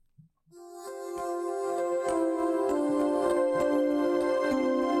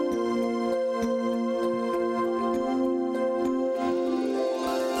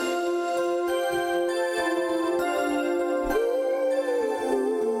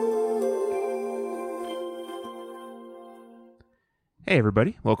Hey,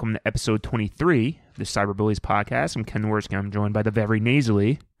 everybody. Welcome to episode 23 of the Cyberbullies podcast. I'm Ken Worski. I'm joined by the very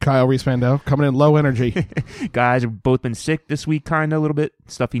nasally Kyle Reese-Mandel, coming in low energy. Guys have both been sick this week, kind of, a little bit.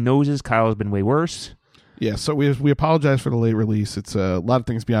 Stuffy noses. Kyle's been way worse. Yeah, so we apologize for the late release. It's a lot of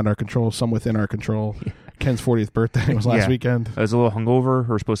things beyond our control, some within our control. Ken's 40th birthday was last weekend. I was a little hungover. We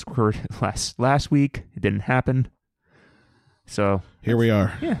were supposed to record last week. It didn't happen. So here we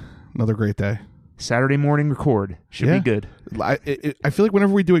are. Yeah. Another great day. Saturday morning record. Should be good. I feel like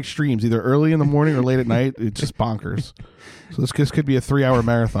whenever we do extremes, either early in the morning or late at night, it's just bonkers. So this could be a 3-hour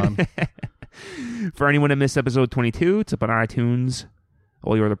marathon. For anyone that missed episode 22, it's up on iTunes,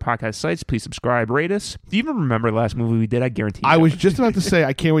 all your other podcast sites. Please subscribe, rate us. Do you even remember the last movie we did? I guarantee you. I was just about to say,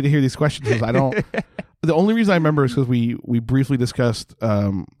 I can't wait to hear these questions because I don't. The only reason I remember is because we briefly discussed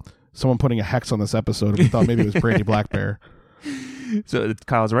someone putting a hex on this episode, and we thought maybe it was Brandy Black Bear. So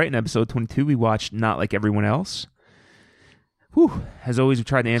Kyle's right. In episode 22, we watched Not Like Everyone Else. Whew. As always, we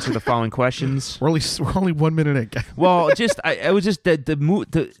tried to answer the following questions. We're only 1 minute in. Well, I was just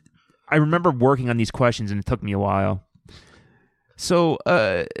I remember working on these questions, and it took me a while. So,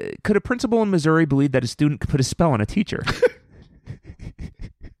 could a principal in Missouri believe that a student could put a spell on a teacher?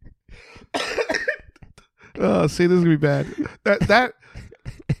 Oh, see, this is gonna be bad. That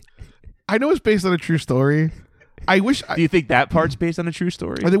I know it's based on a true story. Do you think that part's based on a true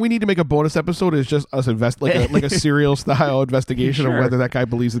story? I think we need to make a bonus episode. Is just us like a serial style investigation of whether that guy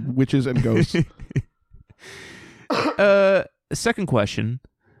believes in witches and ghosts. Second question: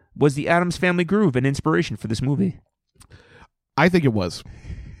 was the Addams Family groove an inspiration for this movie? I think it was.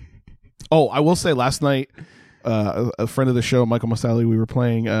 Oh, I will say, last night, a friend of the show, Michael Maselli, we were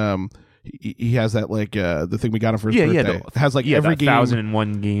playing. He has that the thing we got him for his birthday. It has every game.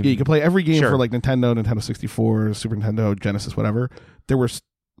 1001 game. Yeah, you can play every game for Nintendo 64, Super Nintendo, Genesis, whatever. There was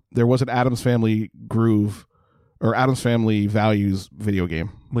an Addams Family groove or Addams Family values video game.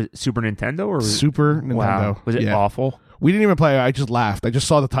 Was it Super Nintendo or Super Nintendo? Wow. Was it awful? We didn't even play it. I just laughed. I just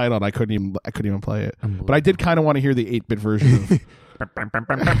saw the title and I couldn't even play it. But I did kind of want to hear the 8-bit version of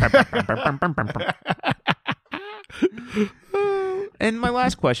And my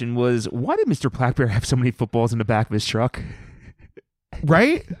last question was, why did Mr. Blackbear have so many footballs in the back of his truck?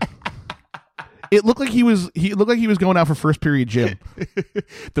 Right? It looked like he was going out for first period gym.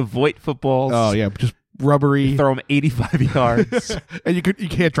 The Voight footballs. Oh yeah, just rubbery. Throw them 85 yards. And you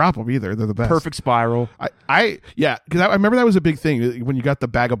can't drop them either. They're the best. Perfect spiral. Because I remember that was a big thing when you got the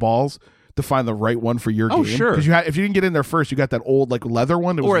bag of balls to find the right one for your game. Oh sure. Because if you didn't get in there first, you got that old leather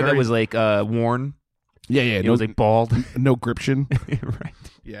one. That was worn. Yeah. It was bald. No gription. Right.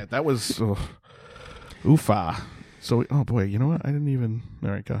 Yeah, that was oofa. So, oh boy, you know what? I didn't even.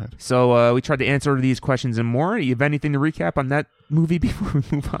 All right, go ahead. So we tried to answer these questions and more. You have anything to recap on that movie before we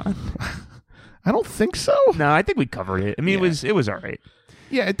move on? I don't think so. No, I think we covered it. I mean, it was all right.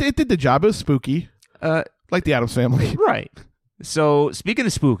 Yeah, it did the job. It was spooky. Like the Addams Family. Right. So, speaking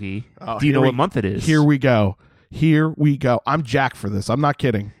of spooky, do you know what month it is? Here we go. I'm jacked for this. I'm not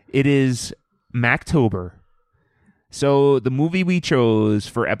kidding. It is MacTober. So the movie we chose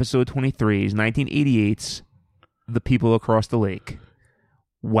for episode 23 is 1988's The People Across the Lake.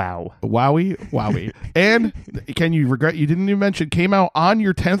 Wow. Wowie. And can you regret you didn't even mention came out on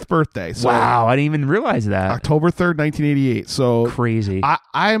your 10th birthday. So wow, I didn't even realize that. October 3rd, 1988. So crazy.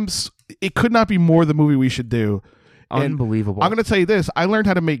 It could not be more the movie we should do. Unbelievable. And I'm going to tell you this. I learned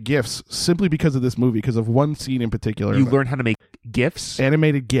how to make GIFs simply because of this movie, because of one scene in particular. You learned how to make GIFs?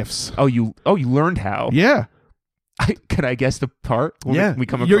 Animated GIFs. Oh, you learned how? Yeah. Can I guess the part? We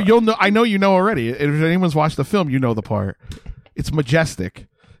come across? You'll know. I know you know already. If anyone's watched the film, you know the part. It's majestic.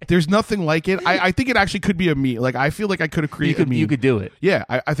 There's nothing like it. I think it actually could be a meme. I feel like I could have created a meme. You could do it. Yeah,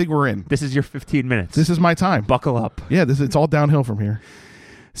 I think we're in. This is your 15 minutes. This is my time. Buckle up. Yeah, it's all downhill from here.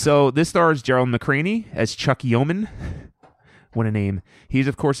 So this stars Gerald McCraney as Chuck Yeoman. What a name. He's,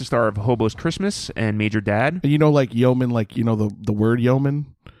 of course, the star of Hobo's Christmas and Major Dad. And yeoman, the word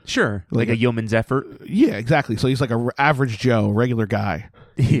yeoman? Sure. Like a yeoman's effort. Yeah, exactly. So he's like a average Joe, regular guy.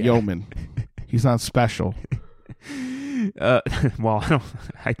 Yeoman. He's not special. Well,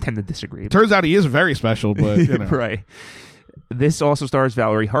 I tend to disagree. Turns out he is very special, but, you know. Right. This also stars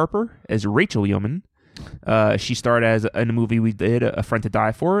Valerie Harper as Rachel Yeoman. She starred in a movie we did, A Friend to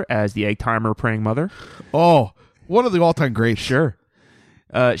Die For, as the egg timer praying mother. Oh, one of the all-time greats. Sure.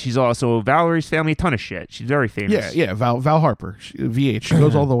 She's also Valerie's Family, a ton of shit. She's very famous. Yeah. Val Harper, VH. She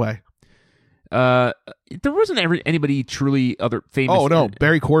goes all the way. There wasn't anybody truly other famous. Oh no,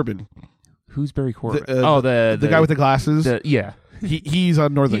 Barry Corbin. Who's Barry Corbin? The guy with the glasses. Yeah. He's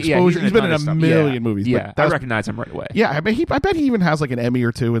on Northern Exposure. He's been in a million movies. Yeah, I recognize him right away. Yeah, I bet he even has like an Emmy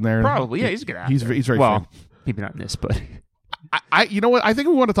or two in there. Probably. Yeah, he's a good actor. He's very well, maybe not in this, but You know what? I think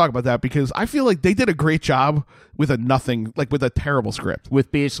we want to talk about that because I feel like they did a great job with a nothing, like with a terrible script.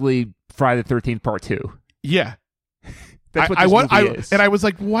 With basically Friday the 13th Part 2. Yeah. That's what this movie is. And I was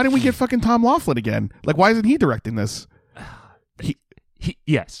like, why didn't we get fucking Tom Laughlin again? Like, why isn't he directing this?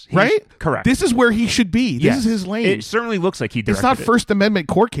 Yes. Right? Correct. This is where he should be. This is his lane. It certainly looks like he directed It's not First Amendment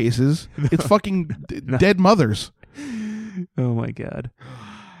court cases. It's fucking dead mothers. Oh, my God.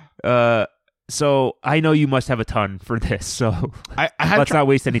 So I know you must have a ton for this, so let's not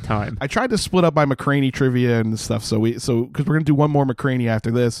waste any time. I tried to split up my McCraney trivia and stuff, so because we're going to do one more McCraney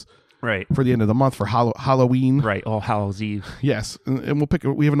after this. Right. For the end of the month for Halloween. Right. All Hallows Eve. Yes. And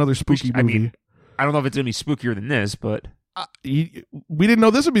we have another spooky movie. I mean, I don't know if it's going to be spookier than this, but... we didn't know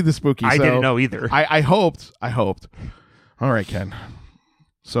this would be the spooky. I didn't know either. I hoped. All right, Ken.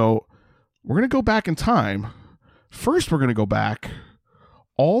 So we're going to go back in time. First, we're going to go back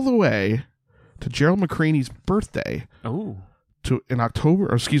all the way to Gerald McCraney's birthday. Oh. August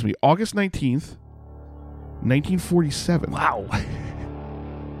 19th, 1947. Wow.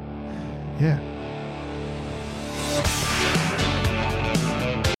 Yeah.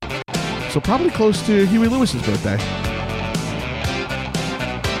 So probably close to Huey Lewis's birthday.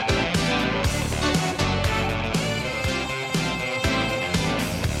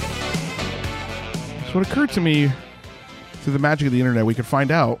 So it occurred to me through the magic of the internet, we could find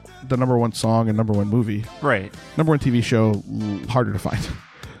out the number one song and number one movie. Right. Number one TV show, harder to find.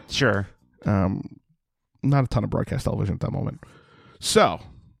 Sure. Not a ton of broadcast television at that moment. So,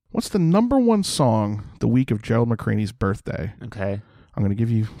 what's the number one song the week of Gerald McCraney's birthday? Okay. I'm going to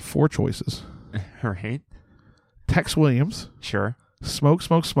give you 4 choices. All right. Tex Williams. Sure. Smoke,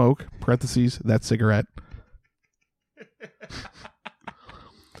 Smoke, Smoke, parentheses, that cigarette.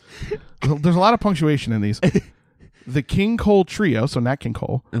 There's a lot of punctuation in these. The King Cole Trio, so Nat King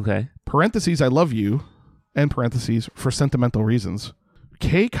Cole. Okay. Parentheses, I love you. And parentheses, for sentimental reasons.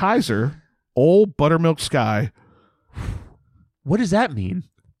 Kay Kaiser, Old Buttermilk Sky. What does that mean?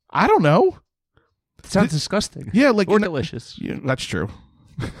 I don't know. It sounds disgusting. Yeah, like or delicious. Yeah, that's true.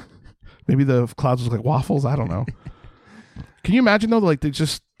 Maybe the clouds look like waffles. I don't know. Can you imagine though? Like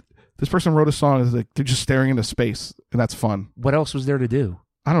this person wrote a song. Is like they're just staring into space, and that's fun. What else was there to do?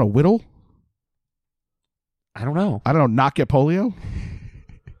 I don't know. Whittle. I don't know. Not get polio.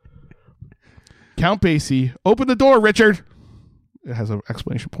 Count Basie. Open the door, Richard. It has an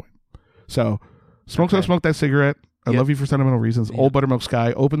exclamation point. So, smoke that cigarette. I love you for sentimental reasons. Yep. Old Buttermilk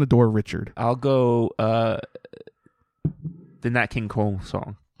Sky. Open the door, Richard. I'll go the Nat King Cole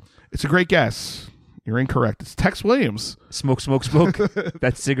song. It's a great guess. You're incorrect. It's Tex Williams. Smoke, Smoke, Smoke.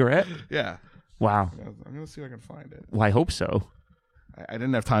 That cigarette? Yeah. Wow. I'm going to see if I can find it. Well, I hope so. I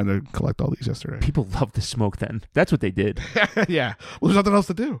didn't have time to collect all these yesterday. People love to smoke then. That's what they did. Yeah. Well, there's nothing else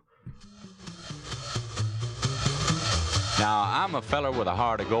to do. Now, I'm a feller with a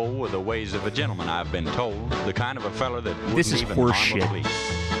heart of gold, with the ways of a gentleman, I've been told. The kind of a feller that wouldn't even harm a flea.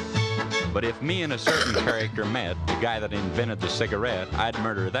 But if me and a certain character met, the guy that invented the cigarette, I'd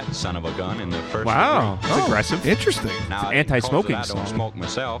murder that son of a gun in the first degree. That's aggressive. Interesting. Now, it's an anti-smoking song. I don't smoke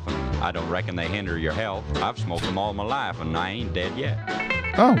myself, and I don't reckon they hinder your health. I've smoked them all my life, and I ain't dead yet.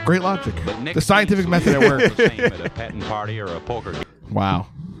 Oh, great logic. The scientific method at work. The same at a petting party or a poker game. Wow.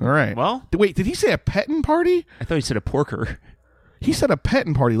 All right. Well, wait, did he say a petting party? I thought he said a porker. He said a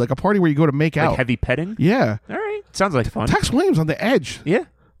petting party, like a party where you go to make out. Like heavy petting? Yeah. All right. Sounds like fun. Tex Williams on the edge. Yeah.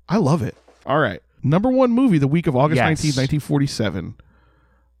 I love it. All right. Number one movie the week of August 19th, 1947.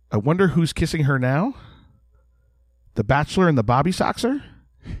 I Wonder Who's Kissing Her Now? The Bachelor and the Bobby Soxer?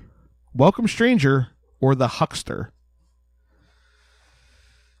 Welcome Stranger? Or The Huckster?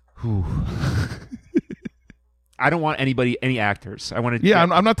 I don't want any actors. I want to. Yeah,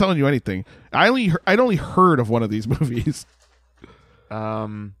 I'm not telling you anything. I'd only heard of one of these movies.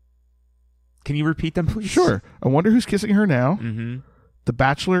 Can you repeat them, please? Sure. I Wonder Who's Kissing Her Now. Mm-hmm. The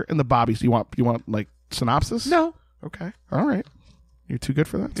Bachelor and the Bobbies. You want like synopsis? No. Okay. All right. You're too good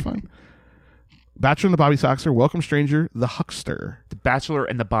for that. It's fine. Bachelor and the Bobby Soxer. Welcome Stranger. The Huckster. The Bachelor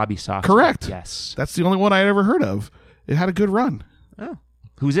and the Bobby Soxer. Correct. Yes. That's the only one I had ever heard of. It had a good run. Oh.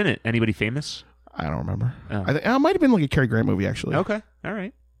 Who's in it? Anybody famous? I don't remember. Oh. It might have been like a Cary Grant movie, actually. Okay. All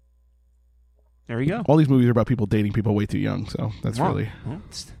right. There you go. All these movies are about people dating people way too young, so that's really. Well,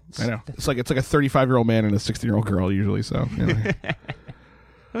 I know. It's like a 35-year-old man and a 16-year-old girl usually. So. Anyway.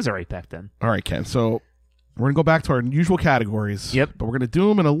 That was all right back then. All right, Ken. So we're gonna go back to our usual categories. Yep. But we're gonna do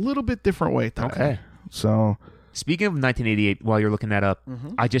them in a little bit different way today. Okay. So speaking of 1988, while you're looking that up,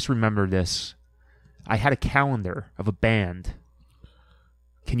 I just remembered this. I had a calendar of a band.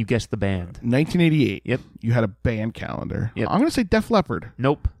 Can you guess the band? 1988. Yep. You had a band calendar. Yep. I'm gonna say Def Leppard.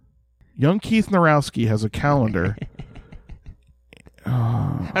 Nope. Young Keith Narowski has a calendar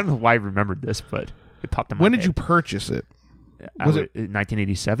I don't know why I remembered this, but it popped in my When head. did you purchase it? Was it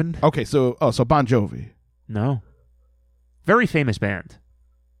 1987? Okay, so Bon Jovi. No. Very famous band.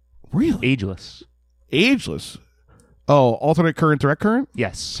 Really? Ageless. Ageless. Oh, alternate current, direct current?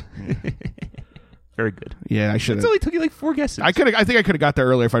 Yes. Very good. Yeah, I should have. It only took you like 4 guesses. I think I could have got there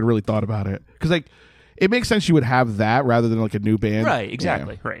earlier if I'd really thought about it. Because like, it makes sense you would have that rather than like a new band. Right,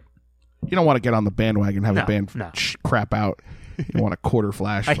 exactly. Yeah. Right. You don't want to get on the bandwagon and have a band crap out. You want a quarter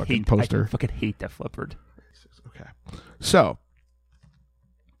flash fucking poster. I fucking hate Def Leppard. Okay. So,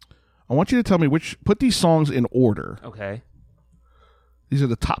 I want you to tell me put these songs in order. Okay. These are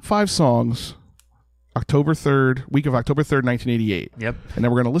the top 5 songs, week of October 3rd, 1988. Yep. And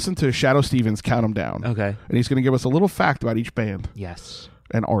then we're going to listen to Shadow Stevens count them down. Okay. And he's going to give us a little fact about each band. Yes.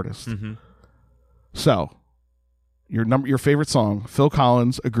 And artist. Mm-hmm. So, your favorite song, Phil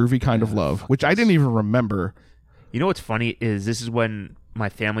Collins, A Groovy Kind of Love, which I didn't even remember. You know what's funny is this is when my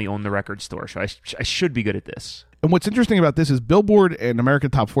family owned the record store, so I should be good at this. And what's interesting about this is Billboard and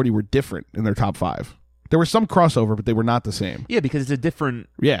American Top 40 were different in their top 5. There was some crossover, but they were not the same. Yeah, because it's a different.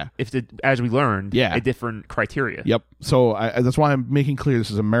 Yeah. As we learned. Yeah. A different criteria. Yep. So that's why I'm making clear this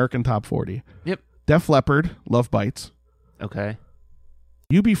is American Top 40. Yep. Def Leppard, Love Bites. Okay.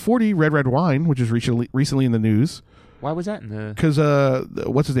 UB40, Red Red Wine, which is recently in the news. Why was that in the? Because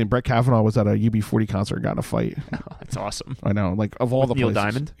what's his name? Brett Kavanaugh was at a UB40 concert and got in a fight. Oh, that's awesome. I know. Like of all With the Neil places.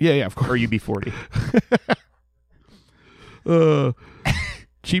 Diamond. Yeah, of course. Or UB40.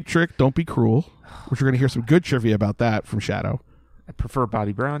 Cheap Trick, Don't Be Cruel. Which we're going to hear some good trivia about that from Shadow. I prefer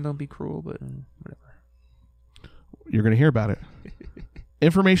Bobby Brown, Don't Be Cruel, but whatever. You're going to hear about it.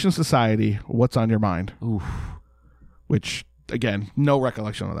 Information Society, What's on Your Mind? Oof. Which, again, no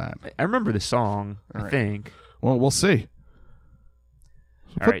recollection of that. I remember the song, I think. Well, we'll see.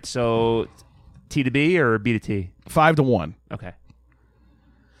 All right, so T to B or B to T? 5-1. Okay.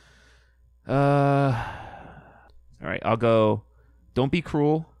 All right, I'll go Don't Be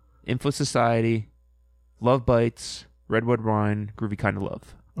Cruel, Info Society, Love Bites, Redwood Wine, Groovy Kind of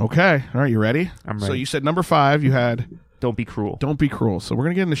Love. Okay. All right, you ready? I'm ready. So you said number 5, you had... Don't Be Cruel. Don't Be Cruel. So we're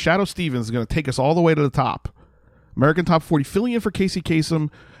going to get into Shadow Stevens is going to take us all the way to the top. American Top 40, filling in for Casey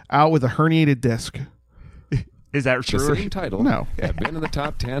Kasem, out with a herniated disc. Is that true? The same title No. have been in the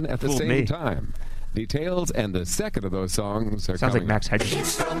top 10 at the same time. Details and the second of those songs are Sounds like Max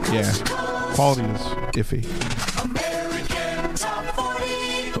Hedges. Yeah. Quality is iffy. American Top 40.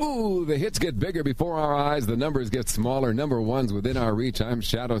 Ooh, the hits get bigger before our eyes. The numbers get smaller. Number one's within our reach. I'm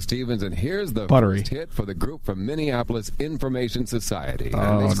Shadow Stevens, and here's the first hit for the group from Minneapolis, Information Society.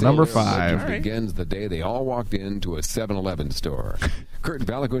 Oh, number 5. Begins the day they all walked into a 7-Eleven store. Kurt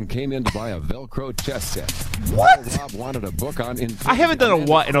Valliquin came in to buy a Velcro chess set. What? Rob wanted a book on I haven't done a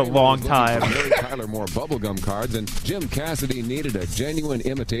what in a long time. Mary Tyler more bubblegum cards, and Jim Cassidy needed a genuine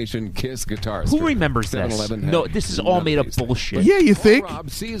imitation Kiss guitar string. Who remembers this? No, this is all made up bullshit. Yeah, you think? Rob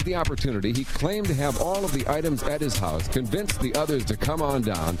seized the opportunity. He claimed to have all of the items at his house, convinced the others to come on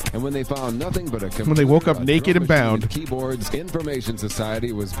down, and when they found nothing but when they woke up naked and bound, keyboards, Information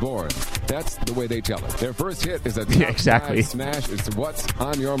Society was born. That's the way they tell it. Their first hit is a top 5 smash. It's What's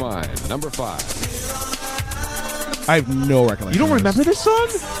on Your Mind, number 5. I have no recollection. You don't remember this song?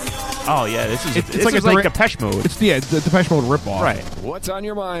 Oh yeah, this is it's like Depeche Mode. It's the Depeche Mode ripoff. Right. What's on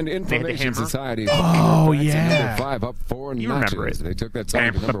Your Mind? Information Society. Oh yeah. Number 5 up 4 you notches. Remember it. They took that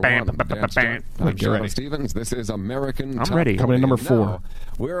song to number 1. I'm Shadow Stevens. This is American. I'm ready. Coming in number 4. Now,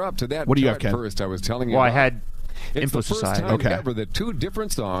 we're up to that. What do you have, Ken? First, I was telling you. Well, I had It's Info the first Society. time ever that 2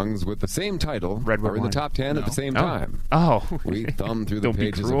 different songs with the same title are in the top 10 at the same time. Oh. We thumbed through the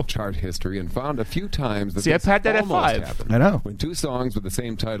pages of chart history and found a few times that I've had that at 5. Happened. I know. When 2 songs with the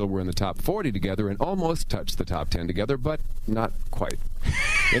same title were in the top 40 together and almost touched the top 10 together, but not quite.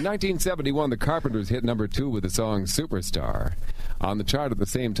 In 1971, the Carpenters hit number 2 with the song Superstar. On the chart at the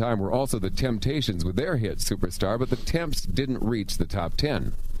same time were also the Temptations with their hit Superstar, but the Temps didn't reach the top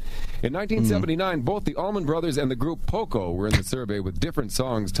 10. In 1979, both the Allman Brothers and the group Poco were in the survey with different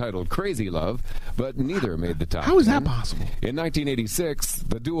songs titled Crazy Love, but neither made the top 10. How is that possible? In 1986,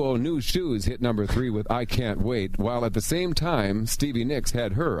 the duo New Shoes hit number 3 with I Can't Wait, while at the same time, Stevie Nicks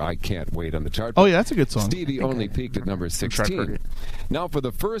had her I Can't Wait on the chart. Oh, yeah, that's a good song. Stevie only peaked at number 16. Now, for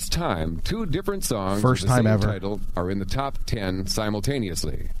the first time, 2 different songs with the same title are in the top 10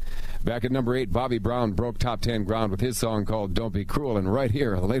 simultaneously. Back at number 8, Bobby Brown broke top 10 ground with his song called Don't Be Cruel. And right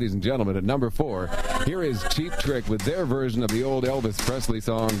here, ladies and gentlemen, at number 4, here is Cheap Trick with their version of the old Elvis Presley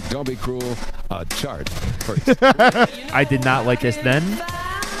song, Don't Be Cruel, a chart first. I did not like this then.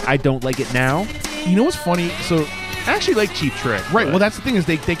 I don't like it now. You know what's funny? So I actually like Cheap Trick. Right. Well, that's the thing is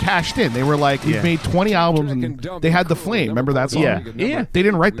they cashed in. They were like, we've made 20 albums and they had The Flame. Remember that song? Yeah. They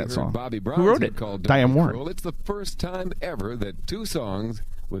didn't write that song. Who wrote it? Diane Warren. It's the first time ever that two songs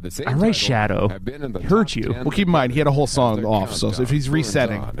with the same I write Shadow. Heard you. Well, keep in mind, he had a whole song off, so if he's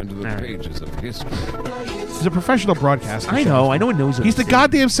resetting. He's a professional broadcaster. I know. No one knows it. He's the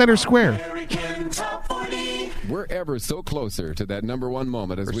goddamn center square. We're ever so closer to that number one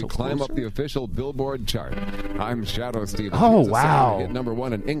moment as we climb up the official Billboard chart. I'm Shadow Stevens. Oh, wow. Hit number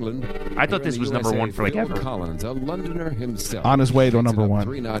one in England. I thought this was number one for like ever. Collins, a Londoner himself. On his way to number one.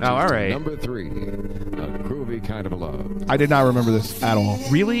 Oh, all right. Number 3, a groovy kind of a love. I did not remember this at all.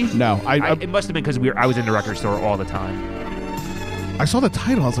 Really? No. It must have been because I was in the record store all the time. I saw the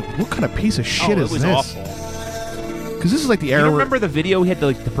title. I was like, what kind of piece of shit is this? It was awful. Because this is like the era. You remember the video? He had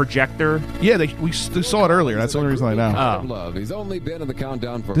the projector. Yeah, we saw it earlier. That's the only reason I know. Love. He's only been in the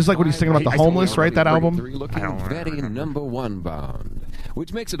countdown for this is like when he's singing about the homeless, right? That album. Looking very number one bound,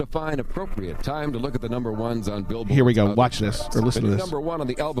 which makes it a fine, appropriate time to look at the number ones on Billboard. Here we go. Watch this or listen to this. Number one on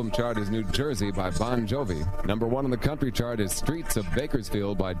the album chart is New Jersey by Bon Jovi. Number one on the country chart is Streets of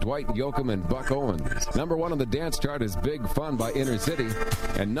Bakersfield by Dwight Yoakam and Buck Owens. Number one on the dance chart is Big Fun by Inner City,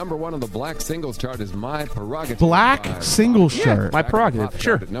 and number one on the black singles chart is My Prerogative. Black singles chart. My Prerogative.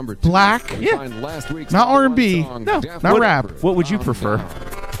 Sure. Black. Yeah. Not R&B. No. Not rap. What would you prefer?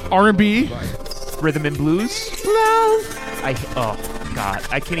 R&B. Rhythm and blues. Love. Oh God,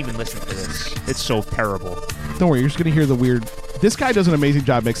 I can't even listen to this. It's so terrible. Don't worry, you're just gonna hear the weird. This guy does an amazing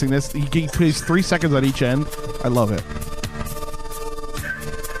job mixing this. He plays 3 seconds on each end. I love it.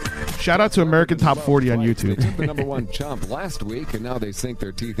 Shout out to American Top 40 on YouTube. They took the number one chomp last week, and now they sink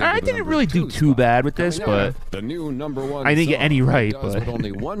their teeth into I didn't really do too bad with this, but the new number one. I didn't get any right, but what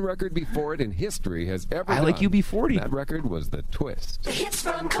only one record before it in history has ever. I like UB40. That record was The Twist.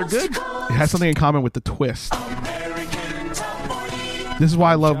 They're good. It has something in common with The Twist. This is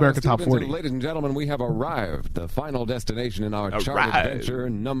why I love American Top 40. Ladies and gentlemen, we have arrived. The final destination in our chart adventure,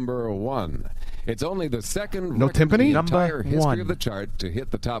 number one. It's only the second no record timpani? in the entire history of the chart to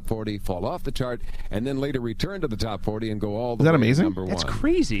hit the top 40, fall off the chart, and then later return to the top 40 and go all the way amazing? to number one. That's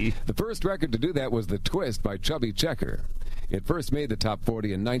crazy. The first record to do that was The Twist by Chubby Checker. It first made the top 40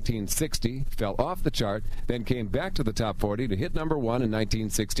 in 1960, fell off the chart, then came back to the top 40 to hit number one in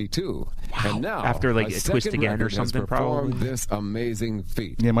 1962. Wow. And now, after like a Twist Again or something, probably this amazing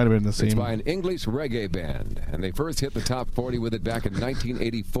feat. Yeah, it might have been the same. It's by an English reggae band, and they first hit the top 40 with it back in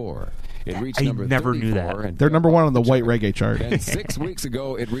 1984. It reached number 34. I never knew that. They're number one on the white reggae chart. And 6 weeks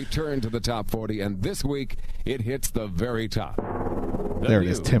ago, it returned to the top 40, and this week, it hits the very top. There it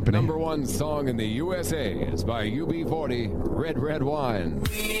is, timpani. Number one song in the USA is by UB40, Red Red Wine.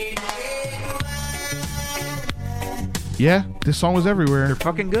 Yeah, this song was everywhere. They're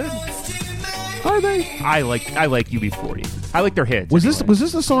fucking good. Are they? I like UB40. I like their hits. Was this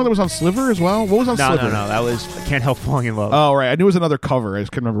the song that was on Sliver as well? What was on Sliver? No. That was I Can't Help Falling in Love. Oh, right. I knew it was another cover. I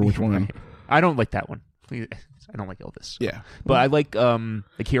just couldn't remember which one. I don't like that one. I don't like Elvis. Yeah. But I like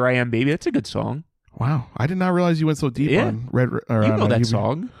Here I Am Baby. That's a good song. Wow, I did not realize you went so deep on Red. Or, you know that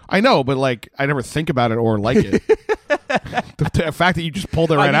song. I know, but like I never think about it or like it. the fact that you just pulled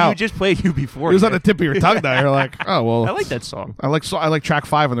it right out. You just played UB40. It was on the tip of your tongue now. You're like, oh well. I like that song. I like track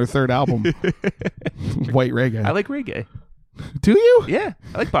 5 on their third album, White Reggae. I like reggae. Do you? Yeah,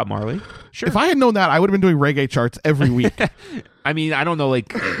 I like Bob Marley. Sure. If I had known that, I would have been doing reggae charts every week. I mean, I don't know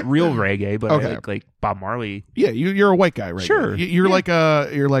like real reggae, but I like Bob Marley. Yeah, you're a white guy, right? Sure. You're like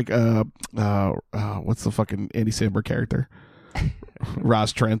what's the fucking Andy Samberg character?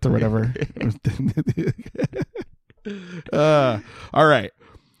 Ross Trent or whatever. All right.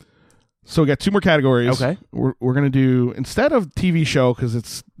 So we got 2 more categories. Okay. We're going to do, instead of TV show, because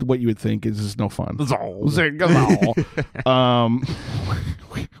it's what you would think is just no fun. We're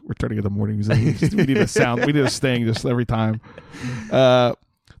turning into morning music. We need a sound. We need a sting just every time. The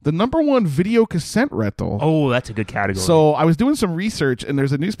number one video cassette rental. Oh, that's a good category. So I was doing some research, and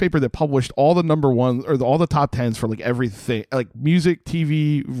there's a newspaper that published all the number ones, or all the top 10s for like everything, like music,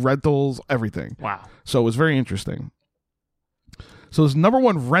 TV, rentals, everything. Wow. So it was very interesting. So it's number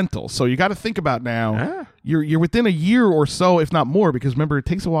one rental. So you got to think about now. You're within a year or so, if not more, because remember it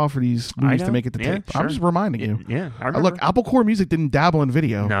takes a while for these movies to make it to tape. Sure. I'm just reminding you. Yeah, I remember. Look, Apple Core Music didn't dabble in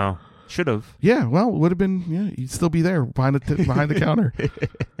video. No, should have. Yeah, well, it would have been. Yeah, you'd still be there behind the counter.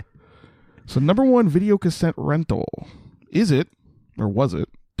 So number one video cassette rental, is it or was it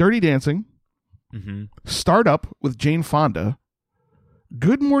Dirty Dancing, Startup with Jane Fonda,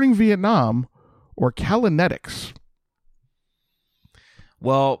 Good Morning Vietnam, or Kalanetics?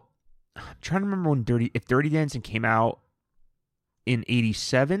 Well, I'm trying to remember when Dirty Dancing came out in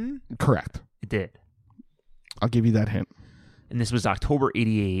 87. Correct. It did. I'll give you that hint. And this was October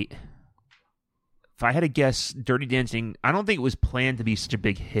 88. If I had to guess, Dirty Dancing, I don't think it was planned to be such a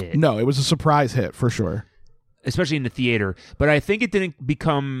big hit. No, it was a surprise hit for sure. Especially in the theater. But I think it didn't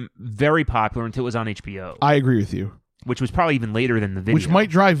become very popular until it was on HBO. I agree with you. Which was probably even later than the video. Which might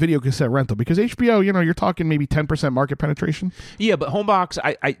drive video cassette rental because HBO, you're talking maybe 10% market penetration. Yeah, but Homebox,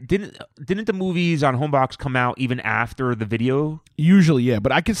 I didn't the movies on Homebox come out even after the video? Usually, yeah,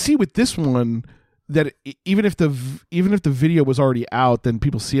 but I could see with this one that even if the video was already out, then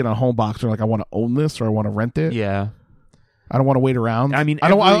people see it on Homebox. They're like, I want to own this or I want to rent it. Yeah, I don't want to wait around. I mean, I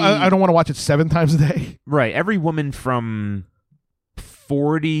don't want to watch it 7 times a day. Right, every woman from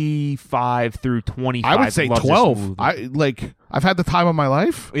 45 through 25. I would say 12. I've had the time of my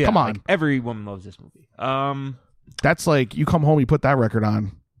life. Yeah, come on, like every woman loves this movie. That's like you come home, you put that record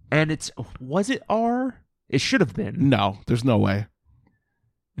on, and was it R? It should have been. No, there's no way.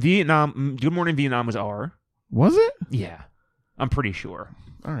 Vietnam. Good Morning Vietnam was R. Was it? Yeah, I'm pretty sure.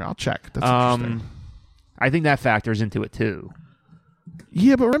 All right, I'll check. That's interesting. I think that factors into it too.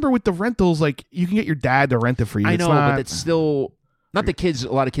 Yeah, but remember with the rentals, like you can get your dad to rent it for you. I know, but it's still. Not that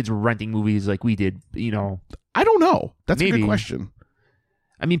a lot of kids were renting movies like we did, I don't know. That's maybe. A good question.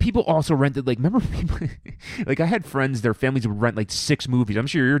 I mean, people also rented, remember people, I had friends, their families would rent 6 movies. I'm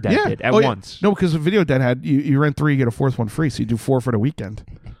sure your dad did at once. Yeah. No, because the video dad had, you rent 3, you get a 4th one free, so you do 4 for the weekend.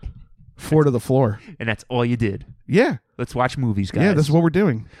 4 to the floor. And that's all you did. Yeah. Let's watch movies, guys. Yeah, that's what we're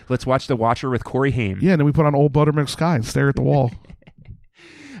doing. Let's watch The Watcher with Corey Haim. Yeah, and then we put on Old Buttermilk Sky and stare at the wall.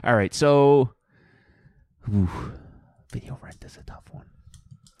 All right, so video rent is a tough one.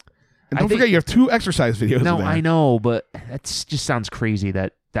 And don't forget, you have 2 exercise videos. No, there. I know, but that just sounds crazy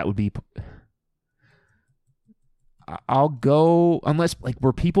that would be. I'll go, unless,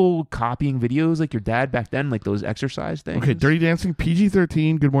 were people copying videos like your dad back then, like those exercise things? Okay, Dirty Dancing,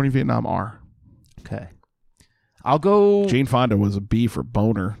 PG-13, Good Morning Vietnam, R. Okay. I'll go. Jane Fonda was a B for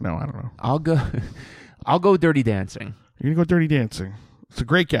boner. No, I don't know. I'll go Dirty Dancing. You're going to go Dirty Dancing. It's a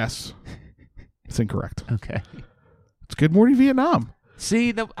great guess. It's incorrect. Okay. It's Good Morning Vietnam.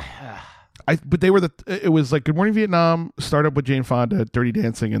 See, but they were it was like Good Morning Vietnam, started with Jane Fonda, Dirty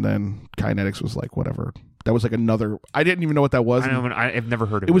Dancing, and then Kinetics was whatever. That was another. I didn't even know what that was. I've never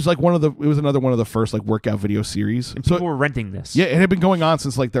heard of it. It was it was another one of the first workout video series. And people were renting this. Yeah, it had been going on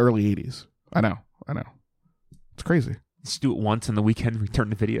since the early 80s. I know. It's crazy. Just do it once on the weekend,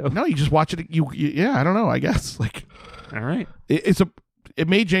 return the video. No, you just watch it. Yeah, I don't know. I guess all right. It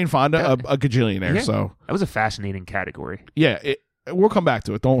made Jane Fonda a gajillionaire. Yeah. So that was a fascinating category. Yeah. We'll come back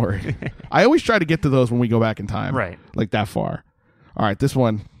to it. Don't worry. I always try to get to those when we go back in time. Right. That far. All right. This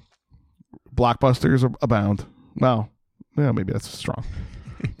one, blockbusters abound. Well, maybe that's strong.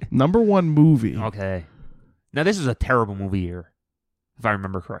 Number 1 movie. Okay. Now, this is a terrible movie year, if I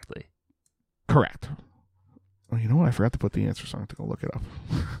remember correctly. Correct. Oh, you know what? I forgot to put the answer, so I have to go look it up.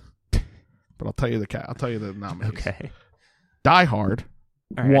 But I'll tell you the nominees. Okay. Die Hard.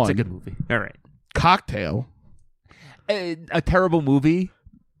 All right, 1. That's a good movie. All right. Cocktail. A terrible movie,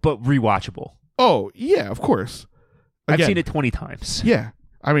 but rewatchable. Oh, yeah, of course. Again, I've seen it 20 times. Yeah.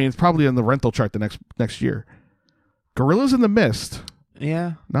 I mean, it's probably on the rental chart the next year. Gorillas in the Mist.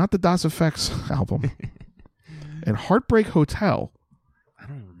 Yeah. Not the Das Effects album. And Heartbreak Hotel. I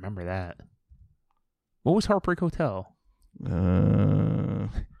don't remember that. What was Heartbreak Hotel? Oh,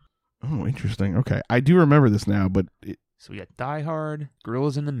 interesting. Okay. I do remember this now, but... So we got Die Hard,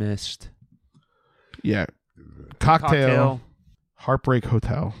 Gorillas in the Mist. Yeah. Cocktail. Heartbreak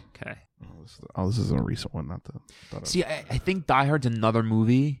Hotel. Okay. This is a recent one, not the... See, I think Die Hard's another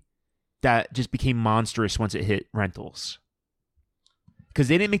movie that just became monstrous once it hit rentals. Because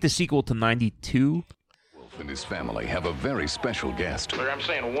they didn't make the sequel to 92. Wolf and his family have a very special guest. Look, I'm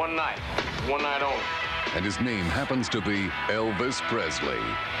saying one night only. And his name happens to be Elvis Presley.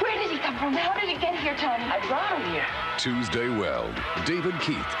 Where did he come from? How did he get here, Tony? I brought him here. Tuesday Weld, David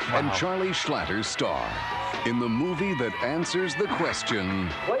Keith, and Charlie Schlatter star in the movie that answers the question...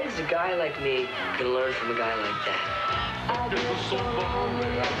 What is a guy like me gonna learn from a guy like that?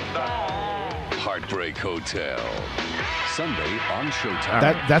 Heartbreak Hotel. Sunday on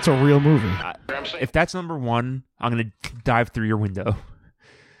Showtime. That's a real movie. If that's number 1, I'm going to dive through your window.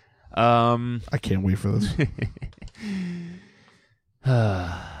 I can't wait for this.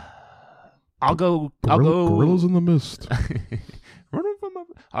 I'll go Gorillas in the Mist.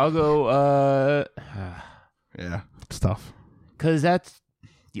 I'll go yeah, it's tough. Cuz that's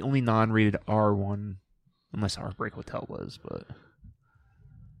the only non-rated R one, unless Heartbreak Hotel was, but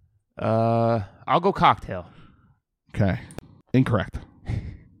I'll go Cocktail. Okay. Incorrect.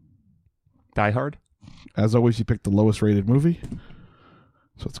 Die Hard? As always, you picked the lowest rated movie.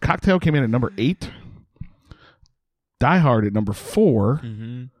 So it's Cocktail came in at number 8. Die Hard at number 4,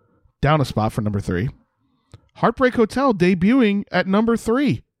 down a spot for number 3. Heartbreak Hotel debuting at number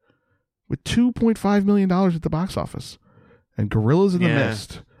 3 with $2.5 million at the box office. And Gorillas in the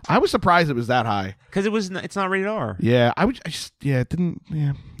Mist. I was surprised it was that high. Because it's not rated R. Yeah, I didn't,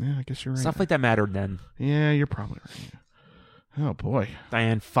 I guess you're right. Stuff like that mattered then. Yeah, you're probably right. Oh, boy.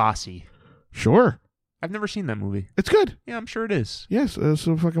 Diane Fossey. Sure. I've never seen that movie. It's good. Yeah, I'm sure it is. Yes,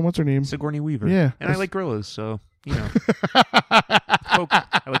 so fucking, what's her name? Sigourney Weaver. Yeah. And I like gorillas, so, I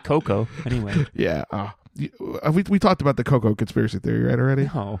like Coco, anyway. Yeah. We talked about the Coco conspiracy theory, right, already?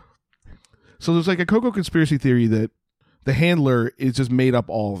 No. So there's like a Coco conspiracy theory that the handler is just made up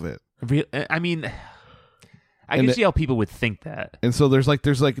all of it. I mean, I can see how people would think that. And so there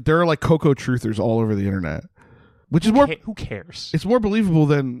are like Coco truthers all over the internet, which is more. Who cares? It's more believable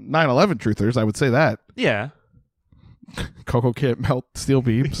than 9/11 truthers. I would say that. Yeah. Coco can't melt steel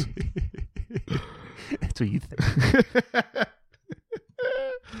beams. That's what you think.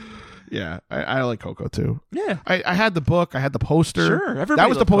 Yeah, I like Coco too. Yeah, I had the book. I had the poster. Sure, that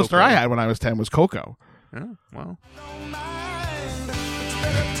was the poster Coco. I had when I was 10. Was Coco. Oh, well.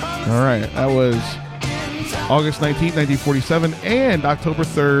 All right, that was August 19th, 1947, and October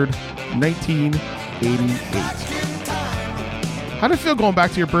 3rd, 1988. How did it feel going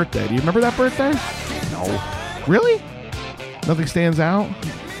back to your birthday? Do you remember that birthday? No. Really? Nothing stands out?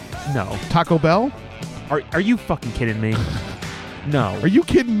 No. Taco Bell? Are you fucking kidding me? No. Are you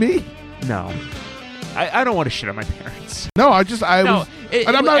kidding me? No. I don't want to shit on my parents. No, I'm not saying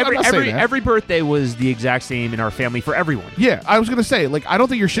that. Every birthday was the exact same in our family for everyone. Yeah, I was going to say, like, I don't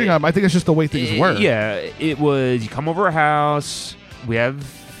think you're shitting on them. I think it's just the way things were. Yeah, it was, you come over our house, we have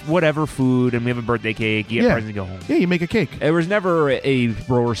whatever food, and we have a birthday cake, you get presents and go home. Yeah, you make a cake. There was never a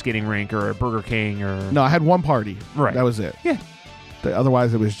roller skating rink or a Burger King or... No, I had one party. Right. That was it. Yeah.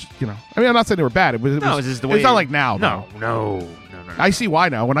 Otherwise, it was, I mean, I'm not saying they were bad. It's not like now. No. I see why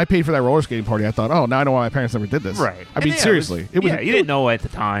now. When I paid for that roller skating party, I thought, oh, now I know why my parents never did this. Right. I mean, seriously. You didn't know at the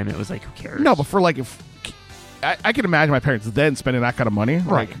time. It was like, who cares? No, but for like, if I can imagine my parents then spending that kind of money.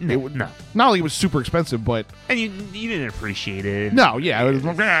 Right. Like, No. Not only it was super expensive, but... And you didn't appreciate it. No, yeah. It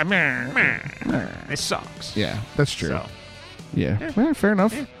was, it sucks. Yeah, that's true. So. Yeah. Well, fair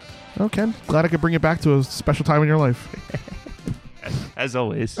enough. Yeah. Okay. Glad I could bring it back to a special time in your life. As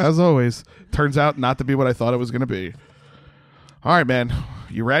always. As always. Turns out not to be what I thought it was going to be. All right, man.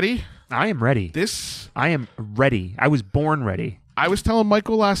 You ready? I am ready. I am ready. I was born ready. I was telling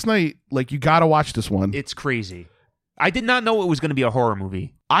Michael last night, like, you got to watch this one. It's crazy. I did not know it was going to be a horror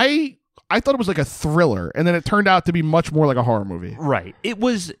movie. I thought it was like a thriller, and then it turned out to be much more like a horror movie. Right. It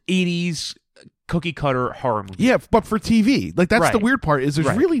was 80s cookie cutter horror movie. Yeah, but for TV. Like, that's the weird part, is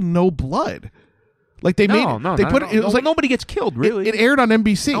there's really no blood. Like, they nobody gets killed, really. It aired on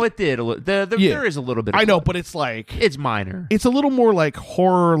NBC. Oh, it did. There is a little bit of I know, blood. but it's like... It's minor. It's a little more like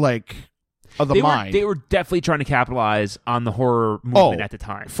horror, like, of the mind. They were definitely trying to capitalize on the horror movement at the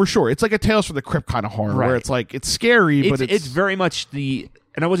time. For sure. It's like a Tales from the Crypt kind of horror, where it's like, it's scary, but it's... It's very much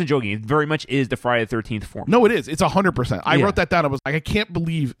and I wasn't joking, it very much is the Friday the 13th form. No, it is. It's 100%. I wrote that down. I was like, I can't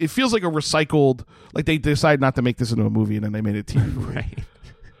believe... It feels like a recycled... Like, they decided not to make this into a movie, and then they made it a TV movie. Right.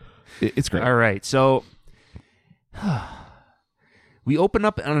 It's great. All right, so... We open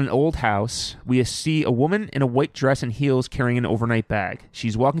up on an old house. We see a woman in a white dress and heels carrying an overnight bag.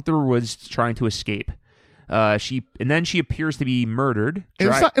 She's walking through the woods trying to escape. Then she appears to be murdered.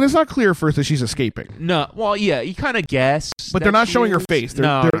 And it's not clear first that she's escaping. No, well, yeah, you kind of guess. But they're not showing her face.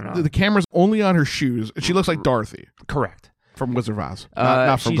 No. The camera's only on her shoes. She looks like Dorothy. Correct. From Wizard of Oz.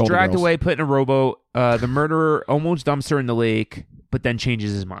 Not from she's Golden dragged Girls. away, put in a rowboat. The murderer almost dumps her in the lake, but then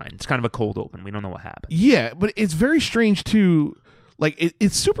changes his mind. It's kind of a cold open. We don't know what happened. Yeah, but it's very strange too. Like,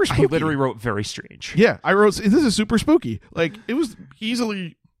 it's super spooky. I literally wrote very strange. Yeah, I wrote, this is super spooky. Like, it was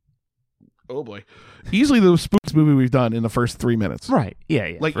easily... Oh, boy. Easily the spookiest movie we've done in the first 3 minutes. Right.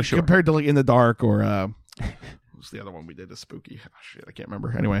 Yeah, like, for sure. Compared to, like, In the Dark or... what's the other one we did? The spooky... Oh, shit, I can't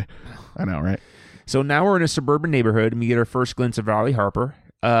remember. Anyway, I know, right? So now we're in a suburban neighborhood, and we get our first glimpse of Valerie Harper.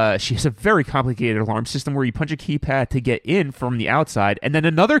 She has a very complicated alarm system where you punch a keypad to get in from the outside, and then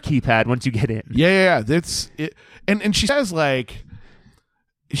another keypad once you get in. Yeah. That's it. And she says, like...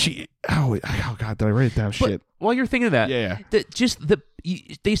 Oh God! Did I write it down? Shit. While you're thinking of that,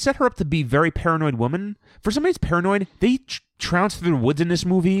 they set her up to be a very paranoid woman. For somebody that's paranoid, they trounce through the woods in this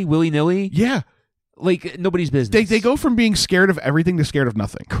movie willy nilly. Yeah, like nobody's business. They go from being scared of everything to scared of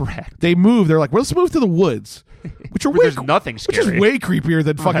nothing. Correct. They move. They're like, well, let's move to the woods, which are there's nothing scary. Which is way creepier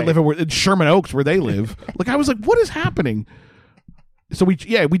than fucking living in Sherman Oaks where they live. Like, I was like, what is happening? So we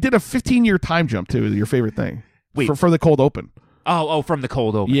did a 15-year time jump to your favorite thing. Wait, for the cold open. Oh, from the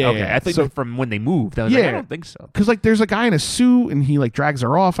cold open. Yeah, okay. I think from when they moved. I was like, I don't think so. Because like there's a guy in a suit and he like drags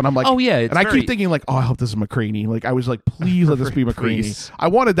her off, and I'm like, oh yeah, and I keep thinking like, oh, I hope this is McCraney. Like I was like, please let this be McCraney. I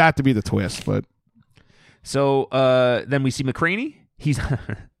wanted that to be the twist, but so then we see McCraney. He's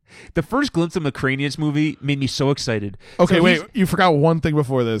the first glimpse of McCraney in this movie made me so excited. Okay, so wait, you forgot one thing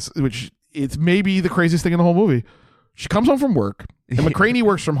before this, which it's maybe the craziest thing in the whole movie. She comes home from work, and McCraney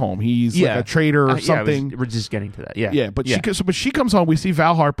works from home. He's like a trader or something. We're just getting to that. Yeah, yeah. But she comes home. We see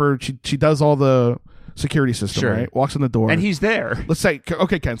Val Harper. She does all the security system. Right, walks in the door, and he's there. Let's say,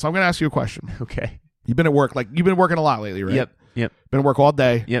 okay, Ken. So I'm going to ask you a question. Okay, you've been at work. Like you've been working a lot lately, right? Yep. Been at work all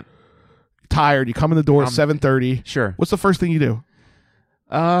day. Yep. Tired. You come in the door at 7:30. Sure. What's the first thing you do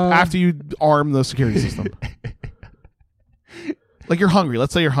after you arm the security system? Like you're hungry.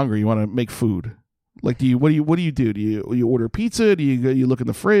 Let's say you're hungry. You want to make food. Like, what do you do? Do you order pizza? Do you look in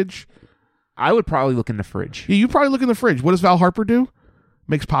the fridge? I would probably look in the fridge. Yeah, you probably look in the fridge. What does Val Harper do?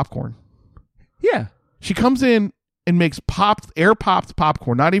 Makes popcorn. Yeah. She comes in and makes air popped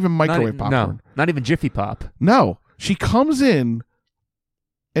popcorn, not even microwave popcorn. No, not even Jiffy Pop. No. She comes in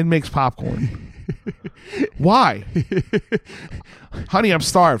and makes popcorn. Why? Honey, I'm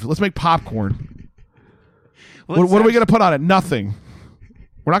starved. Let's make popcorn. What are we going to put on it? Nothing.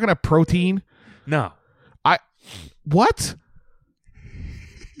 We're not going to have protein. No. What?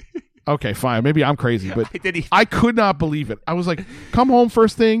 Okay, fine. Maybe I'm crazy, but I could not believe it. I was like, come home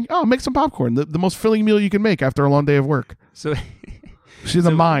first thing. Oh, make some popcorn. The most filling meal you can make after a long day of work. So she's in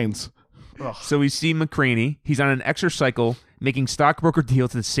the mines. So we see McCraney. He's on an exercycle making stockbroker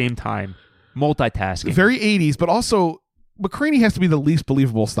deals at the same time. Multitasking. Very 80s, but also McCraney has to be the least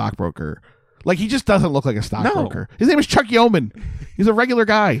believable stockbroker. Like, he just doesn't look like a stockbroker. No. His name is Chuck Yeoman. He's a regular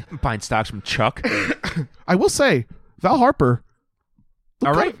guy. I'm buying stocks from Chuck. I will say, Val Harper.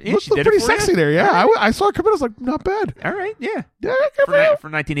 All right. Yeah, looked pretty sexy there. Yeah. Right. I saw her come in. I was like, not bad. All right. Yeah. For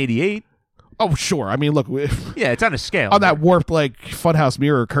 1988. Oh, sure. I mean, look. Yeah, it's on a scale. On that warped, like, funhouse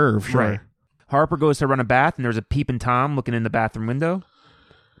mirror curve. Sure. Right. Harper goes to run a bath, and there's a peeping Tom looking in the bathroom window.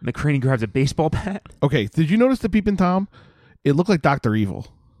 McCraney grabs a baseball bat. Okay. Did you notice the peeping Tom? It looked like Dr. Evil.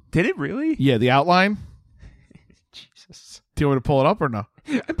 Did it really? Yeah, the outline. Jesus. Do you want me to pull it up or no?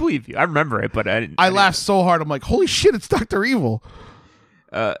 I believe you. I remember it, but I didn't. I laughed so hard. I'm like, holy shit, it's Dr. Evil.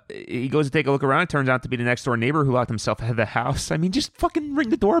 He goes to take a look around. It turns out to be the next door neighbor who locked himself out of the house. I mean, just fucking ring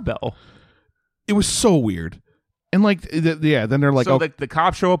the doorbell. It was so weird. And like, then they're like, so the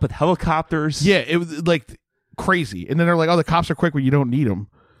cops show up with helicopters. Yeah, it was like crazy. And then they're like, oh, the cops are quick when you don't need them.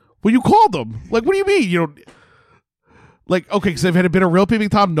 Well, you called them. Like, what do you mean? You don't. Like, okay, because if it had been a real peeping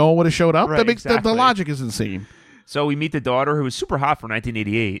Tom, no one would have showed up. Right, that makes the logic is insane. So we meet the daughter, who was super hot for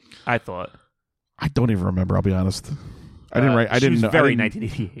 1988. I thought. I don't even remember. I'll be honest. I didn't write. I didn't know. Very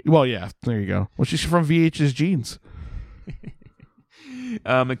 1988. Well, yeah. There you go. Well, she's from VH's Jeans.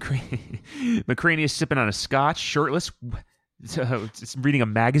 McCraney is sipping on a scotch, shirtless, reading a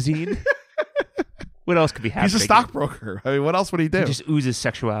magazine. What else could be happening? He's a stockbroker. I mean, what else would he do? He just oozes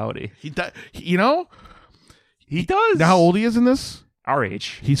sexuality. He does. You know. He does. Now how old he is in this? Our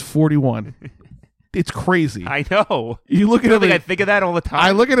age. He's 41. It's crazy. I know. You look at him. I think of that all the time.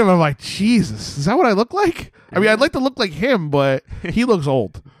 I look at him. I'm like, Jesus, is that what I look like? I mean, I'd like to look like him, but he looks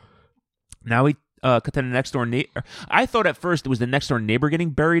old. Now we cut to the next door neighbor. I thought at first it was the next door neighbor getting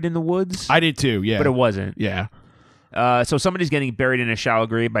buried in the woods. I did too. Yeah, but it wasn't. Yeah. So somebody's getting buried in a shallow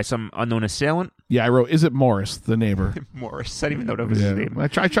grave by some unknown assailant. Yeah, I wrote, is it Morris, the neighbor? Morris. I didn't even know that was his name. I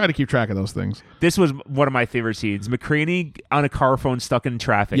try to keep track of those things. This was one of my favorite scenes. McCraney on a car phone stuck in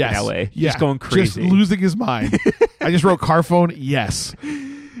traffic in L.A. Yeah. Just going crazy. Just losing his mind. I just wrote car phone, yes.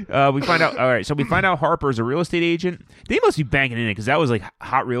 We find out, all right, so we find out Harper's a real estate agent. They must be banking in it because that was like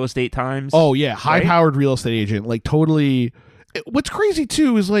hot real estate times. Oh, yeah. High-powered real estate agent. Like totally. What's crazy,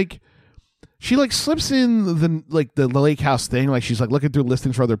 too, is like, she like slips in the lake house thing, like she's like looking through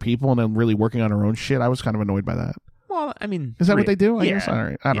listings for other people and then really working on her own shit. I was kind of annoyed by that. Well, I mean, is that what they do? I yeah. guess. All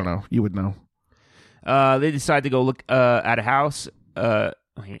right. I don't know. You would know. They decide to go look at a house.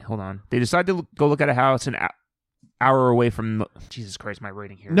 Wait, hold on. They decide to go look at a house an hour away from. Jesus Christ, my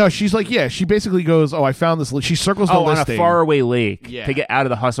rating here. No, she's like, yeah. She basically goes, oh, I found this. She circles the listing on a faraway lake to get out of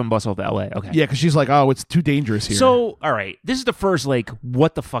the hustle and bustle of LA. Okay. Yeah, because she's like, oh, it's too dangerous here. So, all right, this is the first lake.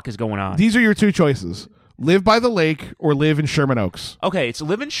 What the fuck is going on? These are your two choices: live by the lake or live in Sherman Oaks. Okay, it's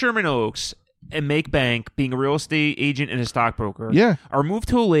live in Sherman Oaks and make bank being a real estate agent and a stockbroker. Yeah. Or move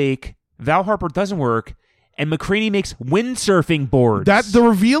to a lake. Val Harper doesn't work, and McCraney makes windsurfing boards. The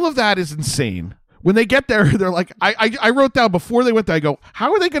reveal of that is insane. When they get there, they're like, I wrote down before they went there, I go,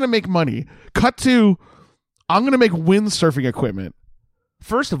 how are they going to make money? Cut to, I'm going to make windsurfing equipment.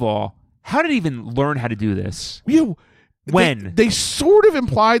 First of all, how did he even learn how to do this? When? They sort of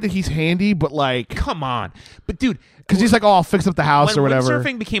implied that he's handy, but like... Come on. But dude... Because he's like, oh, I'll fix up the house or whatever. When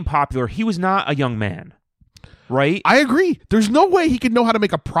windsurfing became popular, he was not a young man. Right? I agree. There's no way he could know how to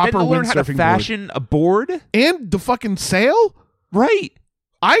make a proper windsurfing board. Learn how to fashion a board? And the fucking sail? Right.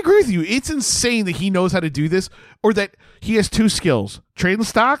 I agree with you. It's insane that he knows how to do this, or that he has 2 skills: trading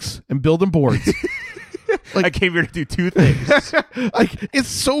stocks and building boards. Like, I came here to do 2 things. Like, it's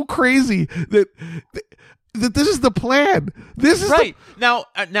so crazy that this is the plan. This is right. Now,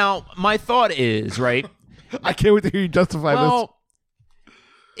 my thought is, right? I can't wait to hear you justify this.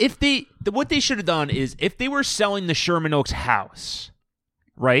 If what they should have done is, if they were selling the Sherman Oaks house,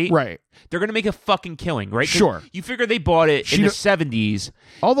 right? They're going to make a fucking killing, right? Sure. You figure they bought it in the 70s.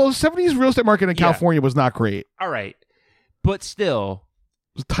 Although the 70s real estate market in California was not great. All right. But still.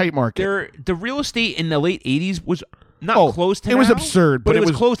 It was a tight market. The real estate in the late 80s was not close to it was absurd. But it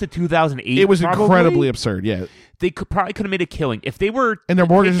was close to 2008. It was incredibly absurd, yeah. They probably could have made a killing. If they were... And their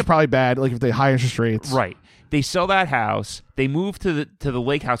mortgage is probably bad, like if they high interest rates. Right. They sell that house. They move to the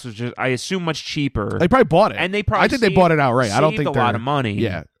lake house, which is, I assume, much cheaper. They probably bought it. And they probably they bought it outright. I don't think a lot of money.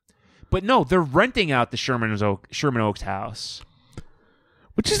 Yeah. But no, they're renting out the Sherman Oaks house.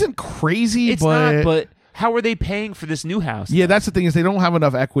 Which isn't crazy, it's not, but how are they paying for this new house? Yeah, that's the thing, is they don't have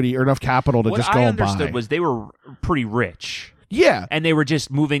enough equity or enough capital to just go and buy. What I understood was they were pretty rich. Yeah. And they were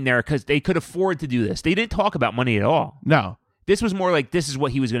just moving there because they could afford to do this. They didn't talk about money at all. No. This was more like this is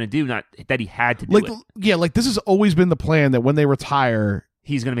what he was going to do, not that he had to do it. Yeah, like this has always been the plan, that when they retire...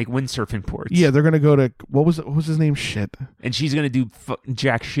 He's going to make windsurfing boards. Yeah, they're going to go to... What was his name? Shit. And she's going to do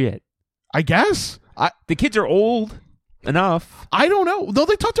jack shit. I guess. The kids are old enough. I don't know. Though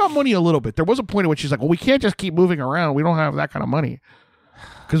they talked about money a little bit. There was a point at which she's like, well, we can't just keep moving around. We don't have that kind of money.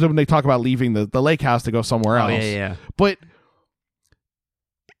 Because when they talk about leaving the lake house to go somewhere else. Yeah. But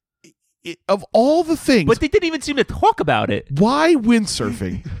of all the things... But they didn't even seem to talk about it. Why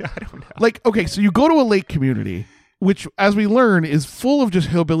windsurfing? I don't know. Like, okay, so you go to a lake community, which, as we learn, is full of just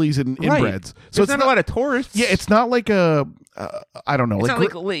hillbillies and inbreds. So it's not a lot of tourists. Yeah, it's not like a... I don't know. It's not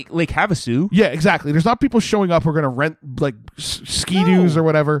like Lake Havasu. Yeah, exactly. There's not people showing up who are going to rent like ski-doos or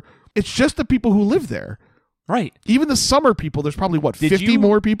whatever. It's just the people who live there. Right. Even the summer people, there's probably, 50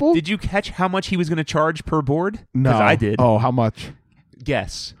 more people? Did you catch how much he was going to charge per board? No. Because I did. Oh, how much?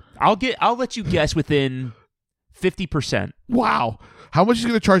 Guess. I'll let you guess within 50%. Wow. How much is he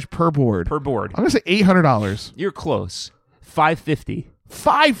going to charge per board? Per board. I'm going to say $800. You're close. $550.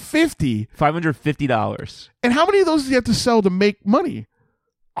 $550? $550. And how many of those does he have to sell to make money?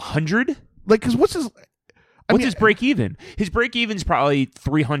 100? Like, because what's his break even? His break even's probably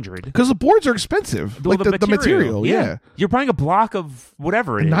 300. Because the boards are expensive. Like the material. Yeah. You're buying a block of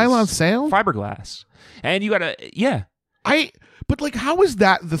whatever it is. Nylon sail? Fiberglass. And you gotta, But like, how is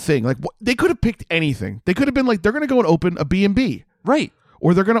that the thing? Like, they could have picked anything. They could have been like, they're going to go and open a B&B. Right.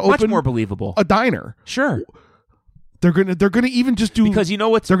 Or they're going to open... Much more believable. A diner. Sure. They're gonna even just do, because you know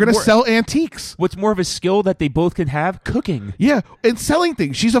what's they're gonna sell antiques. What's more of a skill that they both can have? Cooking. Yeah, and selling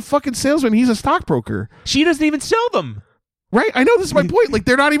things. She's a fucking salesman. He's a stockbroker. She doesn't even sell them. Right. I know, this is my point. Like,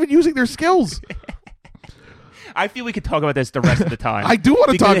 they're not even using their skills. I feel we could talk about this the rest of the time. I do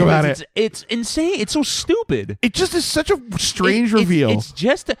want to talk about it. It's insane. It's so stupid. It just is such a strange reveal. It's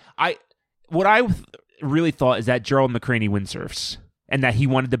just what I really thought is that Gerald McCraney windsurfs. And that he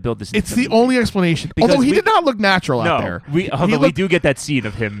wanted to build this. It's the only explanation. Although he did not look natural out there. We do get that scene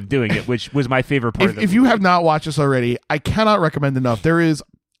of him doing it, which was my favorite part of it. If you have not watched this already, I cannot recommend enough. There is,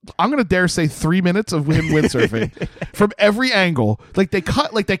 I'm going to dare say, 3 minutes of him windsurfing from every angle. Like they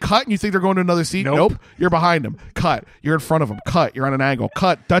cut and you think they're going to another seat. Nope. You're behind him. Cut. You're in front of him. Cut. You're on an angle.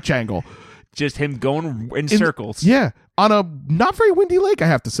 Cut. Dutch angle. Just him going in circles. Yeah. On a not very windy lake, I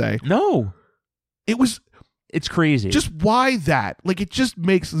have to say. No. It's crazy. Just why that? Like, it just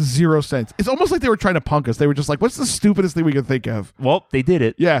makes zero sense. It's almost like they were trying to punk us. They were just like, what's the stupidest thing we can think of? Well, they did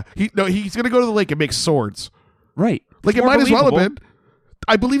it. Yeah. He's going to go to the lake and make swords. Right. Like, it might as well have been.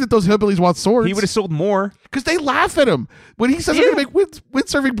 I believe that those hillbillies want swords. He would have sold more. Because they laugh at him. When he says they're going to make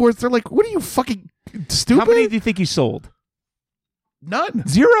windsurfing boards, they're like, what are you, fucking stupid? How many do you think he sold? None.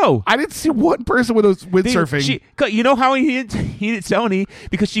 0. I didn't see one person with windsurfing. You know how he didn't sell any?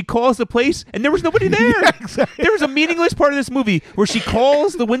 Because she calls the place and there was nobody there. Yeah, exactly. There was a meaningless part of this movie where she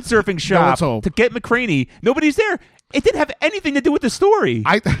calls the windsurfing shop to get McCraney. Nobody's there. It didn't have anything to do with the story.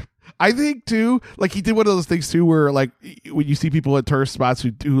 I think too, like he did one of those things too, where like when you see people at tourist spots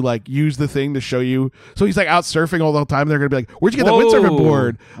who like use the thing to show you. So he's like out surfing all the time. They're gonna be like, "Where'd you get that windsurfing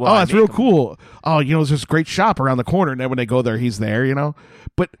board? Well, that's real cool. Oh, there's this great shop around the corner." And then when they go there, he's there.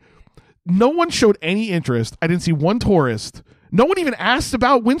 But no one showed any interest. I didn't see one tourist. No one even asked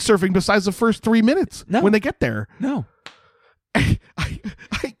about windsurfing besides the first 3 minutes when they get there. No.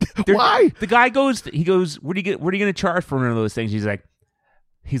 Why? The guy goes. He goes. What are you going to charge for one of those things? He's like,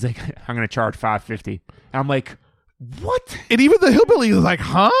 I'm going to charge $5.50. I'm like, what? And even the hillbilly is like,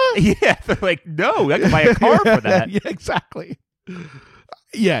 huh? Yeah. They're like, no, I can buy a car for that. Yeah, exactly.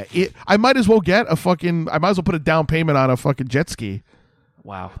 Yeah, I might as well get I might as well put a down payment on a fucking jet ski.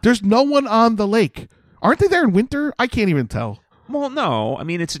 Wow. There's no one on the lake. Aren't they there in winter? I can't even tell. Well, no. I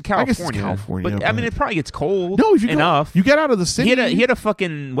mean, it's in California. I guess it's California. But I mean, it probably gets cold. No, if you enough. You get out of the city. He had a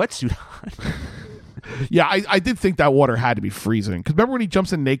fucking wetsuit on. Yeah, I did think that water had to be freezing. Because remember when he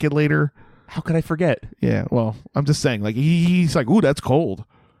jumps in naked later? How could I forget? Yeah, well, I'm just saying. Like he's like, ooh, that's cold.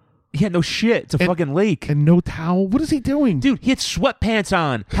 Yeah, no shit. It's a fucking lake. And no towel. What is he doing? Dude, he had sweatpants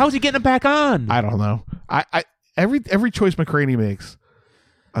on. How's he getting them back on? I don't know. I every choice McCraney makes,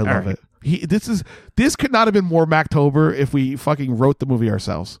 I love it. This could not have been more MacTober if we fucking wrote the movie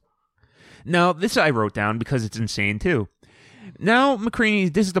ourselves. No, this I wrote down because it's insane too. Now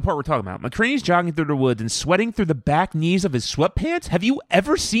McCraney, this is the part we're talking about. McCraney's jogging through the woods and sweating through the back knees of his sweatpants. Have you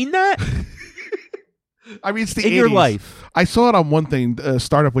ever seen that? I mean, it's the in 80s. Your life. I saw it on one thing,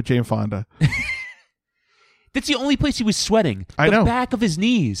 Startup with Jane Fonda. That's the only place he was sweating. I know. The back of his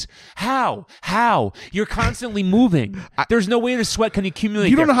knees. How? You're constantly moving. There's no way the sweat can accumulate.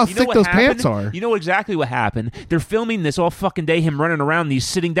 You don't know how thick those pants are. You know exactly what happened. They're filming this all fucking day, him running around, and he's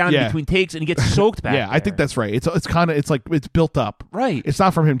sitting down in between takes, and he gets soaked back. Yeah, I think that's right. It's kind of, it's like, it's built up. Right. It's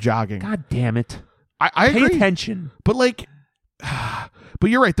not from him jogging. God damn it. I Pay agree. attention. But like... But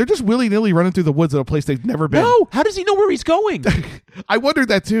you're right. They're just willy-nilly running through the woods at a place they've never been. No. How does he know where he's going? I wondered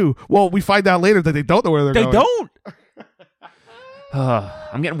that too. Well, we find out later that they don't know where they're going. They don't.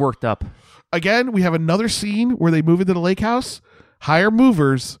 I'm getting worked up. Again, we have another scene where they move into the lake house, hire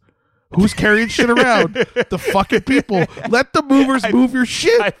movers. Who's carrying shit around? The fucking people. Let the movers move your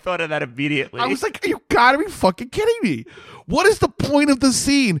shit. I thought of that immediately. I was like, you gotta be fucking kidding me. What is the point of the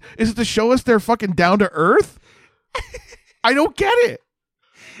scene? Is it to show us they're fucking down to earth? I don't get it.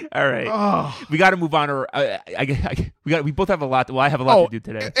 All right, we got to move on. Or we both have a lot. Well, I have a lot to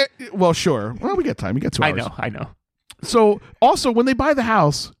do today. Well, sure. Well, we got time. We got 2 hours. I know. So, also, when they buy the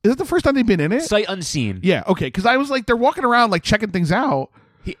house, is it the first time they've been in it? Sight unseen. Yeah. Okay. Because I was like, they're walking around like checking things out.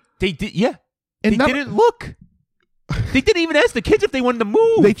 They did. Yeah. And they didn't look. They didn't even ask the kids if they wanted to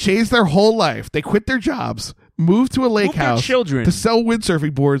move. They changed their whole life. They quit their jobs, moved to a lake house, children to sell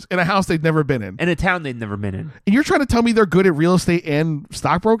windsurfing boards in a house they'd never been in, a town they'd never been in. And you're trying to tell me they're good at real estate and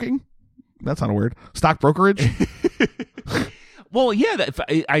stockbroking? That's not a word. Stock brokerage. Well, yeah,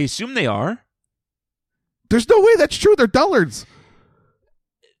 I assume they are. There's no way that's true. They're dullards.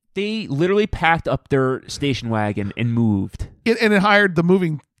 They literally packed up their station wagon and moved, and it hired the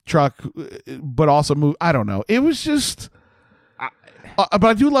moving truck, but also moved. I don't know. It was just. But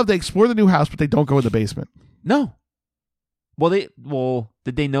I do love they explore the new house, but they don't go in the basement. No. Well,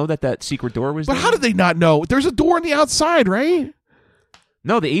 did they know that secret door was But there? how did they not know? There's a door on the outside, right?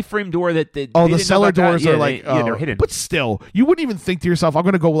 No, the A-frame door that they the cellar doors are like they're hidden. But still, you wouldn't even think to yourself, I'm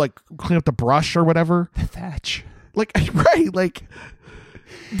going to go like clean up the brush or whatever. The thatch. Like right, like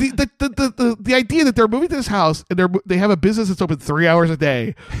the idea that they're moving to this house and they have a business that's open 3 hours a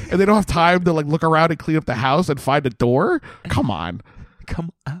day and they don't have time to like look around and clean up the house and find a door. Come on.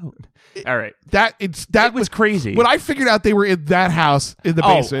 Come out. All right. That was crazy. When I figured out they were in that house in the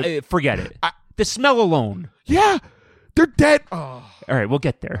basement. Forget it. The smell alone. Yeah. They're dead. Oh. All right, we'll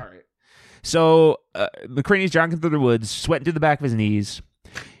get there. All right. So McCraney's jogging through the woods, sweating through the back of his knees.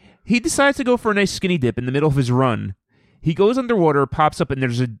 He decides to go for a nice skinny dip in the middle of his run. He goes underwater, pops up, and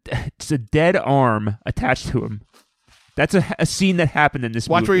there's a dead arm attached to him. That's a scene that happened in this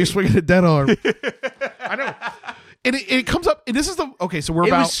movie. Watch where you're swinging a dead arm. I know. And it comes up, and this is so we're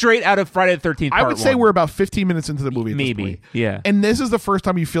it was straight out of Friday the 13th. I would say we're about 15 minutes into the movie. Maybe, yeah. And this is the first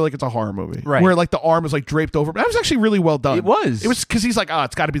time you feel like it's a horror movie, right? Where like the arm is like draped over. That was actually really well done. It was because he's like,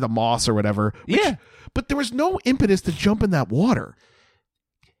 it's got to be the moss or whatever. Yeah, but there was no impetus to jump in that water.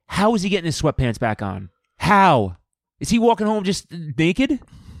 How is he getting his sweatpants back on? How is he walking home just naked?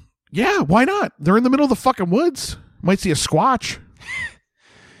 Yeah, why not? They're in the middle of the fucking woods. Might see a squatch.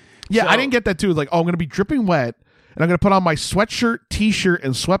 Yeah, I didn't get that too. Like, I'm going to be dripping wet. And I'm going to put on my sweatshirt, T-shirt,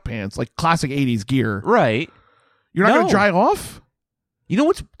 and sweatpants, like classic 80s gear. Right. You're not going to dry off? You know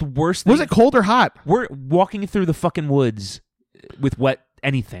what's the worst thing? Was it cold or hot? We're walking through the fucking woods with wet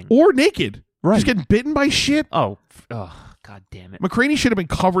anything. Or naked. Right. Just getting bitten by shit. Oh, God damn it. McCraney should have been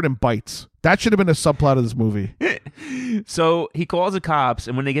covered in bites. That should have been a subplot of this movie. So he calls the cops,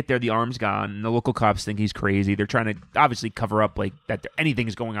 and when they get there, the arm's gone. And the local cops think he's crazy. They're trying to obviously cover up like that anything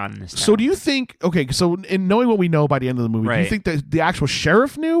is going on in this town. So do you think, so in knowing what we know by the end of the movie, right. Do you think that the actual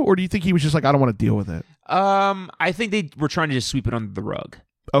sheriff knew, or do you think he was just like, I don't want to deal with it? I think they were trying to just sweep it under the rug.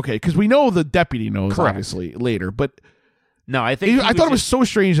 Okay, because we know the deputy knows, obviously, later. But no, I think I thought it was so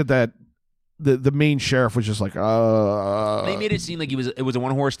strange that the main sheriff was just like, They made it seem like it was a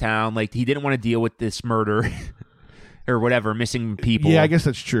one-horse town. Like, he didn't want to deal with this murder or whatever, missing people. Yeah, I guess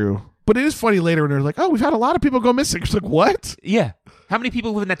that's true. But it is funny later when they're like, oh, we've had a lot of people go missing. It's like, what? Yeah. How many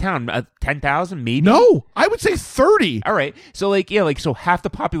people live in that town? 10,000, maybe? No, I would say 30. All right. So, so half the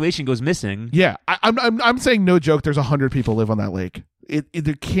population goes missing. Yeah, I'm saying no joke. There's 100 people live on that lake.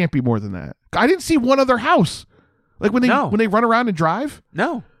 There can't be more than that. I didn't see one other house. Like when they run around and drive.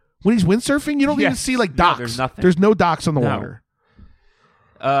 No. When he's windsurfing, you don't even see like docks. No, there's nothing. There's no docks on the water.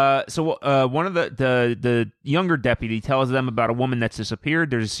 So one of the younger deputy tells them about a woman that's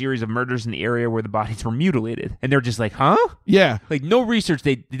disappeared. There's a series of murders in the area where the bodies were mutilated, and they're just like, huh? Yeah, like no research.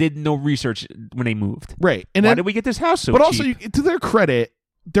 They did no research when they moved. Right. And why did we get this house so cheap? But also, to their credit,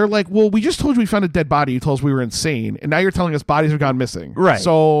 they're like, well, we just told you we found a dead body. You told us we were insane, and now you're telling us bodies have gone missing. Right.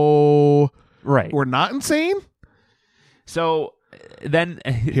 So right, we're not insane. So. Then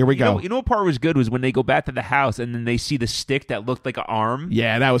here we go. You know what part was good was when they go back to the house and then they see the stick that looked like an arm.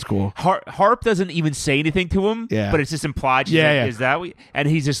 Yeah, that was cool. Harp doesn't even say anything to him. Yeah, but it's just implied. She's like, is that what? And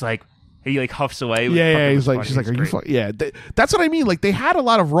he's just like. He like huffs away. Yeah, he's like, she's like, are you? Yeah, that's what I mean. Like they had a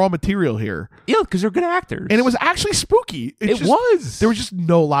lot of raw material here. Yeah, because they're good actors, and it was actually spooky. It was. There was just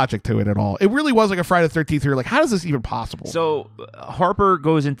no logic to it at all. It really was like a Friday the 13th. You're like, how is this even possible? So Harper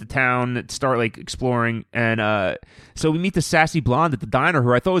goes into town, start like exploring, and so we meet the sassy blonde at the diner,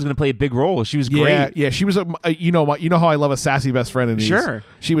 who I thought was going to play a big role. She was great. Yeah, she was. You know how I love a sassy best friend in these. Sure,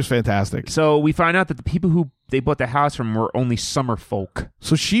 she was fantastic. So we find out that the people who they bought the house from were only summer folk.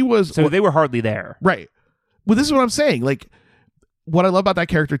 So she was. So they were hardly there. Right. Well, this is what I'm saying. Like, what I love about that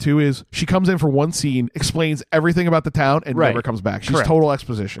character too is she comes in for one scene, explains everything about the town, and never comes back. She's total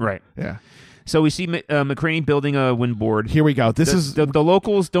exposition. Right. Yeah. So we see McCraney building a windboard. Here we go. This is the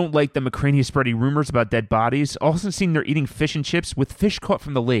locals don't like that McCraney is spreading rumors about dead bodies. Also seen they're eating fish and chips with fish caught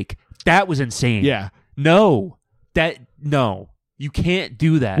from the lake. That was insane. Yeah. No. You can't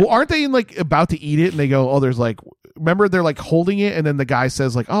do that. Well, aren't they like about to eat it and they go, oh, there's like, remember they're like holding it and then the guy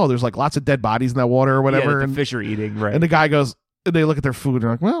says like, oh, there's like lots of dead bodies in that water or whatever. Yeah, the fish are eating, right. And the guy goes, and they look at their food and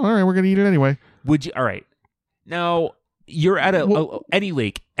they're like, well, all right, we're going to eat it anyway. Would you? All right. Now, you're at any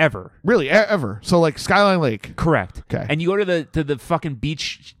lake ever. Really, ever. So like Skyline Lake. Correct. Okay. And you go to the fucking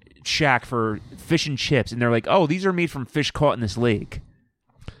beach shack for fish and chips and they're like, oh, these are made from fish caught in this lake.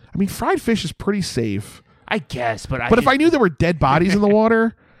 I mean, fried fish is pretty safe. I guess, but if I knew there were dead bodies in the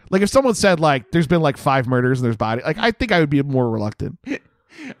water, like if someone said like there's been like 5 murders and there's bodies, like I think I would be more reluctant. It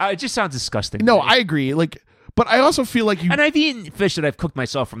just sounds disgusting. No, I agree. Like, but I also feel like and I've eaten fish that I've cooked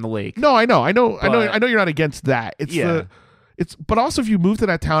myself from the lake. No, I know you're not against that. But also if you move to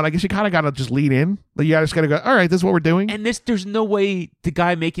that town, I guess you kind of got to just lean in. Like you just got to go, all right, this is what we're doing. And there's no way the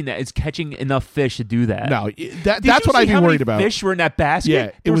guy making that is catching enough fish to do that. No, that's what I'd be worried about. Fish were in that basket.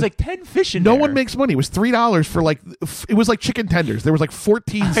 Yeah, there was like 10 fish in there. No one makes money. It was $3 for like, it was like chicken tenders. There was like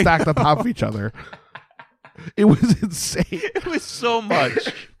 14 stacked on top of each other. It was insane. It was so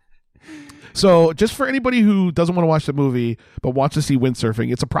much. So just for anybody who doesn't want to watch the movie but wants to see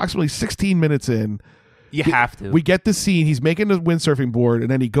windsurfing, it's approximately 16 minutes in. You have to. We get the scene. He's making a windsurfing board,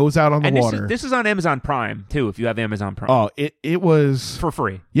 and then he goes out on the water. This is on Amazon Prime, too, if you have Amazon Prime. Oh, it was... For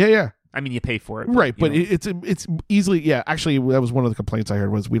free. Yeah. I mean, you pay for it. Right, but it's easily... Yeah, actually, that was one of the complaints I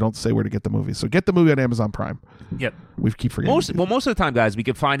heard was we don't say where to get the movie. So get the movie on Amazon Prime. Yep. We keep forgetting. Most of the time, guys, we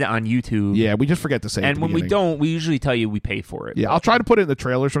can find it on YouTube. Yeah, we just forget to say it. And when we don't, we usually tell you we pay for it. Yeah, I'll try to put it in the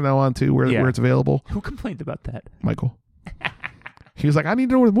trailers from now on, too, where it's available. Who complained about that? Michael. He was like, I need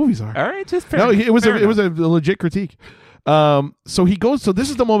to know where the movies are. All right, just fair. No, it was a legit critique. So he goes. So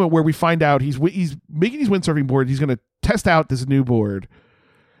this is the moment where we find out he's making these windsurfing boards. He's going to test out this new board,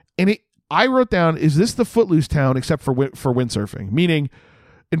 and I wrote down, is this the Footloose town except for windsurfing? Meaning,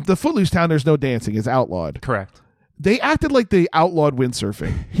 in the Footloose town, there's no dancing; it's outlawed. Correct. They acted like they outlawed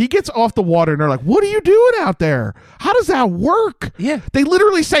windsurfing. He gets off the water, and they're like, "What are you doing out there? How does that work?" Yeah, they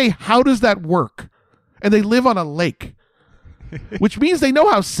literally say, "How does that work?" And they live on a lake. Which means they know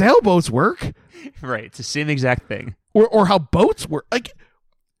how sailboats work. Right. It's the same exact thing. Or how boats work. Like,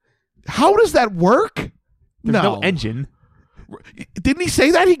 how does that work? There's no engine. Didn't he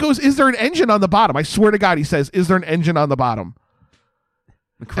say that? He goes, is there an engine on the bottom? I swear to God, he says, is there an engine on the bottom?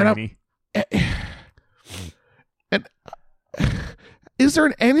 McCraney. And is there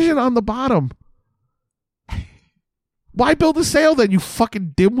an engine on the bottom? Why build a sail then, you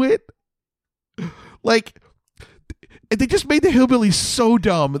fucking dimwit? Like... They just made the hillbillies so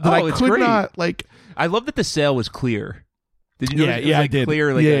dumb that I could not like. I love that the sail was clear. Did you notice? Yeah, I did.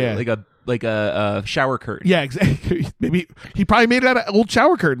 Clear, like a shower curtain. Yeah, exactly. Maybe he probably made it out of old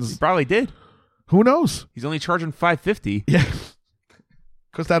shower curtains. He probably did. Who knows? He's only charging $550. Yeah.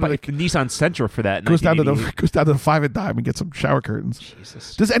 Goes down to the Nissan Sentra for that. Goes down to the 5 and dime and get some shower curtains.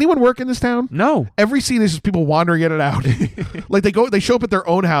 Jesus. Does anyone work in this town? No. Every scene is just people wandering in and out. Like they show up at their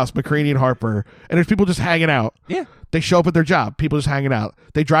own house, McCraney and Harper, and there's people just hanging out. Yeah. They show up at their job, people just hanging out.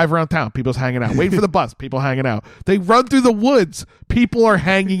 They drive around town, people just hanging out. Wait for the bus, people hanging out. They run through the woods, people are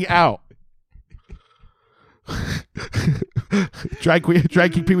hanging out. Drag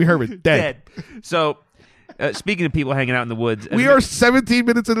King Pee Wee Herman dead. So. Speaking of people hanging out in the woods, we are 17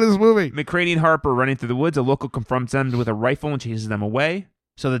 minutes into this movie. McCraney and Harper running through the woods. A local confronts them with a rifle and chases them away.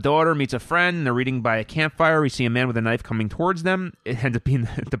 So the daughter meets a friend, and they're reading by a campfire. We see a man with a knife coming towards them. It ends up being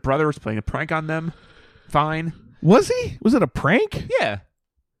the brother was playing a prank on them. Fine. Was he? Was it a prank? Yeah.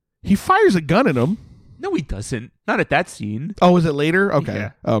 He fires a gun at him. No, he doesn't. Not at that scene. Oh, was it later? Okay.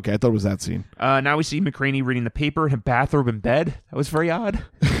 Yeah. Okay, I thought it was that scene. Now we see McCraney reading the paper in a bathrobe in bed. That was very odd.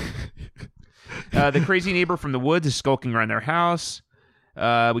 The crazy neighbor from the woods is skulking around their house.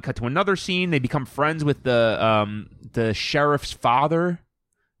 We cut to another scene. They become friends with the sheriff's father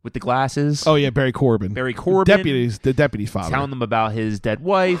with the glasses. Oh, yeah, Barry Corbin. The deputy's father. Telling them about his dead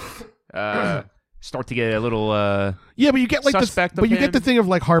wife. Start to get a little yeah, but you get like suspect but you get the thing of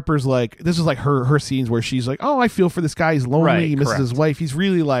like Harper's like this is like her scenes where she's like, oh, I feel for this guy. He's lonely. Right, he misses his wife. He's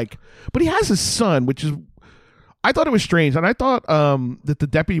really like, but he has his son, which is I thought it was strange, and I thought that the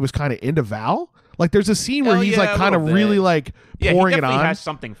deputy was kind of into Val. Like, there's a scene where he's like kind of really like pouring it on. He definitely has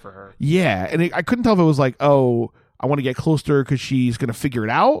something for her. Yeah, and I couldn't tell if it was like, oh, I want to get close to her because she's gonna figure it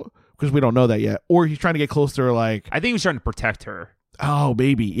out, because we don't know that yet, or he's trying to get close to her. Like, I think he was trying to protect her. Oh,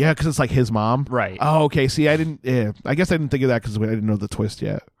 maybe, yeah, because it's like his mom, right? Oh, okay. See, I didn't. Yeah, I guess I didn't think of that because I didn't know the twist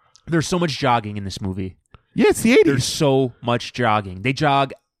yet. There's so much jogging in this movie. Yeah, it's the 80s. There's so much jogging. They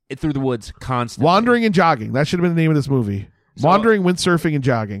jog through the woods constantly. Wandering and jogging. That should have been the name of this movie. Wandering, windsurfing, and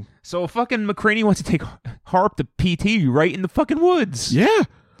jogging. So fucking McCraney wants to take Harp to PT right in the fucking woods. Yeah.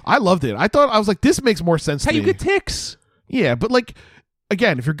 I loved it. I was like, this makes more sense to me. How you get ticks. Yeah, but like,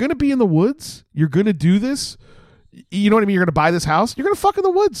 again, if you're going to be in the woods, you're going to do this. You know what I mean? You're going to buy this house. You're going to fuck in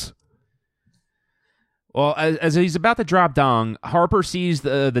the woods. Well, as he's about to drop down, Harper sees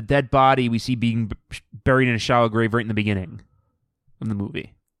the dead body we see being buried in a shallow grave right in the beginning of the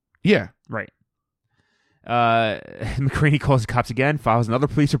movie. Yeah. Right. McCraney calls the cops again, files another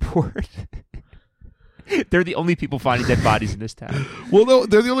police report. They're the only people finding dead bodies in this town. Well, no,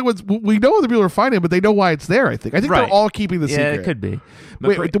 they're the only ones. We know other people are finding it, but they know why it's there, I think. Right. They're all keeping the secret. Yeah, it could be.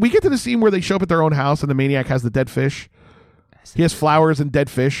 Wait, did we get to the scene where they show up at their own house and the maniac has the dead fish? He has flowers and dead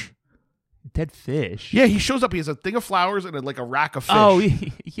fish. Dead fish? Yeah, he shows up. He has a thing of flowers and like a rack of fish. Oh,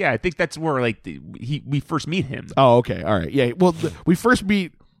 yeah. I think that's where like we first meet him. Oh, okay. All right. Yeah. Well, we first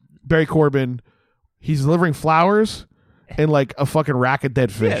meet Barry Corbin. He's delivering flowers and like a fucking rack of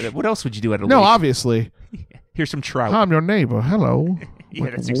dead fish. Yeah. What else would you do at a lake? No, obviously. Here's some trout. I'm your neighbor. Hello. Yeah,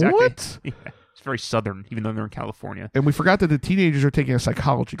 like, that's exactly. What? Yeah, it's very southern, even though they're in California. And we forgot that the teenagers are taking a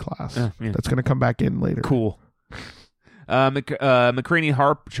psychology class. Yeah. That's going to come back in later. Cool. McCraney and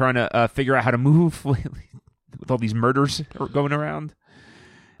Harp trying to figure out how to move with all these murders going around.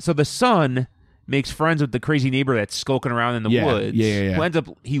 So the son makes friends with the crazy neighbor that's skulking around in the woods. Yeah. Who ends up,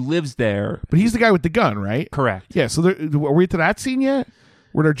 he lives there. But he's the guy with the gun, right? Correct. Yeah. So are we to that scene yet?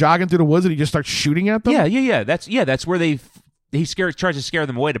 Where they're jogging through the woods and he just starts shooting at them? Yeah. That's where he tries to scare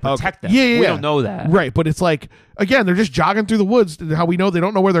them away to protect them. Yeah. We don't know that. Right, but it's like, again, they're just jogging through the woods. How we know they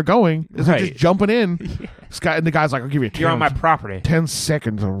don't know where they're going is they're just jumping in. Yeah. And the guy's like, I'll give you 10. You're on my property. 10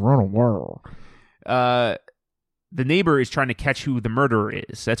 seconds to run a world. The neighbor is trying to catch who the murderer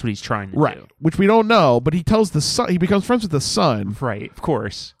is. That's what he's trying to do. Which we don't know, but he tells the son, he becomes friends with the son. Right, of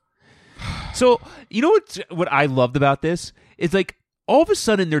course. So, you know what I loved about this? Is like, all of a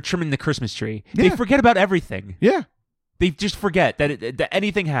sudden they're trimming the Christmas tree. Yeah. They forget about everything. Yeah. They just forget that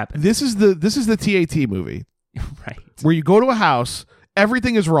anything happened. This is the TAT movie. Right. Where you go to a house,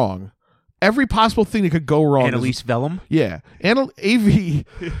 everything is wrong. Every possible thing that could go wrong. Annalise Vellum? Yeah. AV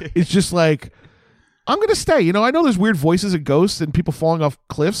is just like, I'm going to stay. You know, I know there's weird voices and ghosts and people falling off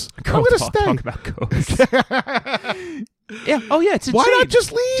cliffs. I'm going to stay. Talk about ghosts. Yeah. Oh, yeah. It's insane. Why not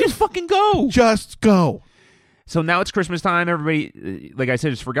just leave? Just fucking go. Just go. So now it's Christmas time. Everybody, like I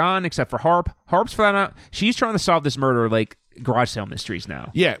said, is forgotten except for Harp. Harp's found out. She's trying to solve this murder like garage sale mysteries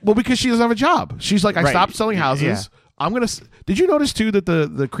now. Yeah. Well, because she doesn't have a job. She's like, I stopped selling houses. Yeah. I'm going to... Did you notice, too, that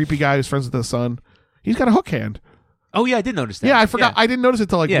the creepy guy who's friends with the son, he's got a hook hand? Oh, yeah, I did notice that. Yeah, I forgot. Yeah. I didn't notice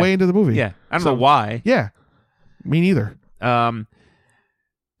it until way into the movie. Yeah. I don't know why. Yeah. Me neither.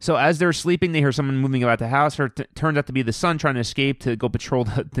 So as they're sleeping, they hear someone moving about the house. Turns out to be the son trying to escape to go patrol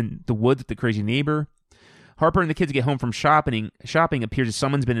the woods with the crazy neighbor. Harper and the kids get home from shopping. Appears as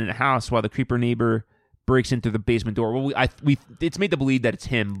someone's been in the house while the creeper neighbor breaks in through the basement door. Well, it's made to believe that it's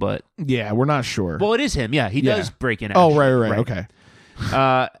him, but yeah, we're not sure. Well, it is him. Yeah, he does break in. Oh, right. Okay.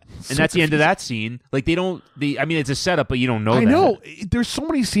 And that's the end of that scene. Like I mean, it's a setup, but you don't know. I know. There's so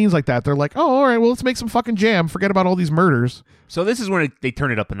many scenes like that. They're like, oh, all right, well, let's make some fucking jam. Forget about all these murders. So this is when they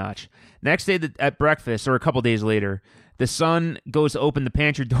turn it up a notch. Next day at breakfast, or a couple days later, the son goes to open the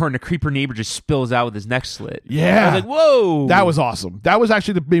pantry door, and the creeper neighbor just spills out with his neck slit. Yeah, I was like, whoa, that was awesome. That was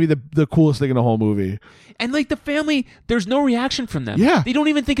actually maybe the coolest thing in the whole movie. And like the family, there's no reaction from them. Yeah, they don't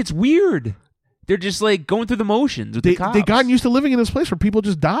even think it's weird. They're just like going through the motions with the cops. They gotten used to living in this place where people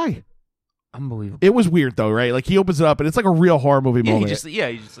just die. Unbelievable. It was weird though, right? Like he opens it up and it's like a real horror movie moment.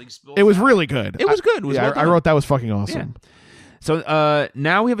 He just like spills it was out. really good. It was good. It was well I wrote that was fucking awesome. Yeah. So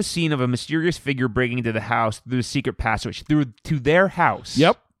now we have a scene of a mysterious figure breaking into the house through the secret passage to their house.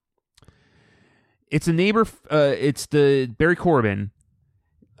 Yep. It's a neighbor. It's the Barry Corbin.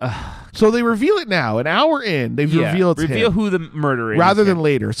 So they reveal it now. An hour in, they reveal him, who the murderer is, rather than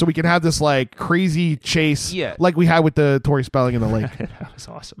later, so we can have this like crazy chase, like we had with the Tori Spelling in the lake. That was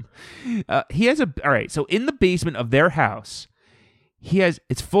awesome. He has all right. So in the basement of their house,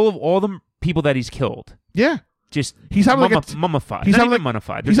 it's full of all the people that he's killed. Yeah, just he's having mummified. He's having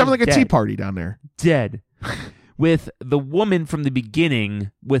mummified. He's having like a tea party down there. Dead, with the woman from the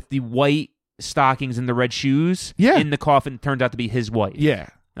beginning with the white stockings and the red shoes. Yeah. In the coffin turned out to be his wife. Yeah.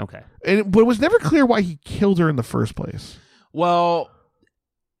 Okay. But it was never clear why he killed her in the first place. Well,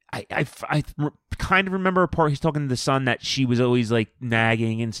 I kind of remember a part he's talking to the son that she was always like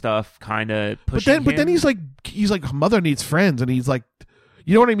nagging and stuff, kind of pushing him. But then he's like, mother needs friends, and he's like,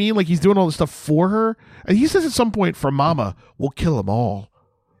 you know what I mean? Like he's doing all this stuff for her, and he says at some point, "For Mama, we'll kill them all."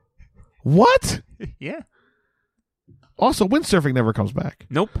 What? Yeah. Also, windsurfing never comes back.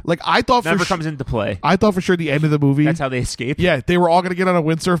 Nope. Like I thought, never comes into play. I thought for sure the end of the movie. That's how they escape. Yeah, they were all going to get on a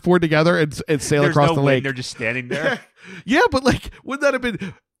windsurf board together and sail across the lake. They're just standing there. Yeah, but like, wouldn't that have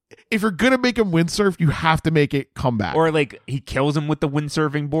been? If you're going to make him windsurf, you have to make it come back. Or like he kills him with the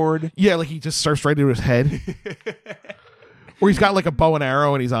windsurfing board. Yeah, like he just surfs right into his head. Or he's got like a bow and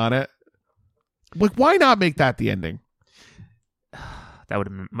arrow and he's on it. Like, why not make that the ending? That would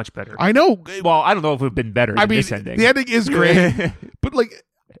have been much better. I know. Well, I don't know if it would have been better than this ending. The ending is great. But like,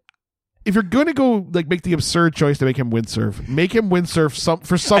 if you're going to go like make the absurd choice to make him windsurf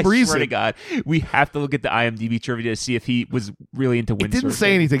for some reason. I swear to God, we have to look at the IMDb trivia to see if he was really into windsurfing. It didn't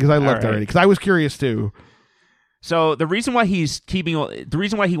say anything because I looked already because I was curious too. So the reason why he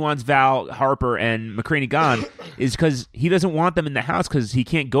wants Val, Harper, and McCraney gone is because he doesn't want them in the house because he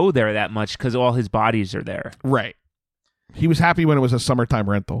can't go there that much because all his bodies are there. Right. He was happy when it was a summertime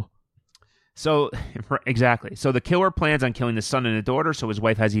rental. So, exactly. So the killer plans on killing the son and the daughter, so his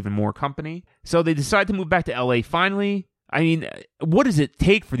wife has even more company. So they decide to move back to L.A. finally. I mean, what does it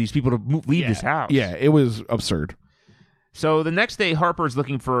take for these people to leave this house? Yeah, it was absurd. So the next day, Harper is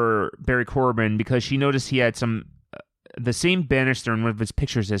looking for Barry Corbin because she noticed he had the same banister in one of his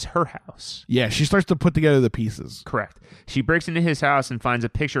pictures as her house. Yeah, she starts to put together the pieces. Correct. She breaks into his house and finds a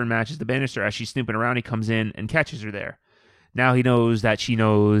picture and matches the banister. As she's snooping around, he comes in and catches her there. Now he knows that she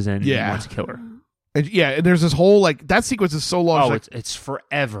knows and he wants to kill her. And there's this whole, like, that sequence is so long. Oh, it's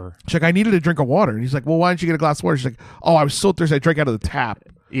forever. She's like, I needed a drink of water. And he's like, well, why don't you get a glass of water? She's like, oh, I was so thirsty, I drank out of the tap.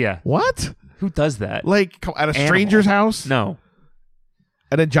 Yeah. What? Who does that? Like, at a stranger's house? No.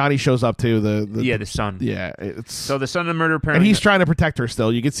 And then Johnny shows up too. The son. Yeah. So the son of the murder apparently. And he's trying to protect her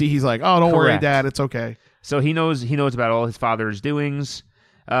still. You can see he's like, oh, don't worry, Dad. It's okay. So he knows about all his father's doings.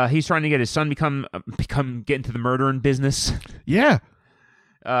 He's trying to get his son get into the murdering business. Yeah.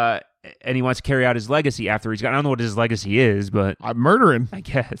 And he wants to carry out his legacy after he's got. I don't know what his legacy is, but murdering, I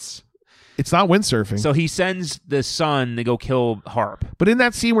guess. It's not windsurfing. So he sends the son to go kill Harp. But in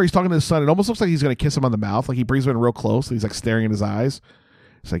that scene where he's talking to his son, it almost looks like he's going to kiss him on the mouth. Like he brings him in real close. And he's like staring in his eyes.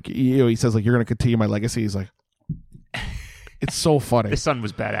 It's like, he says like, you're going to continue my legacy. He's like, it's so funny. The son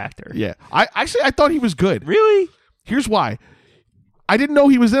was a bad actor. Yeah. I thought he was good. Really? Here's why. I didn't know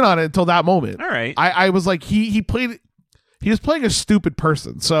he was in on it until that moment. All right. I was like, he was playing a stupid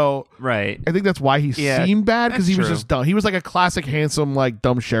person. So right. I think that's why he seemed bad, because he was just dumb. He was like a classic handsome, like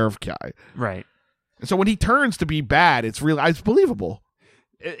dumb sheriff guy. Right. And so when he turns to be bad, it's believable.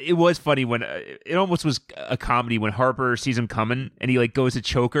 It was funny when it almost was a comedy when Harper sees him coming and he like goes to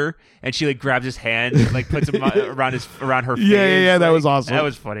choke her and she like grabs his hand and like puts him around her face. Yeah, like, that was awesome. That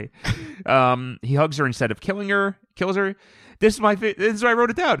was funny. He hugs her instead of kills her. This is why I wrote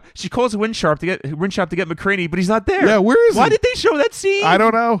it down. She calls Windshop to get McCraney, but he's not there. Yeah, where is he? Why did they show that scene? I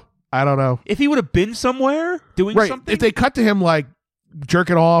don't know. If he would have been somewhere doing something. If they cut to him like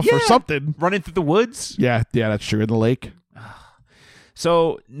jerking off or something. Running through the woods. Yeah, that's true. In the lake.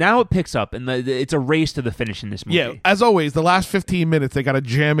 So now it picks up, and it's a race to the finish in this movie. Yeah, as always, the last 15 minutes, they got to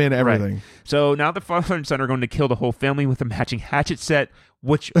jam in everything. Right. So now the father and son are going to kill the whole family with a matching hatchet set,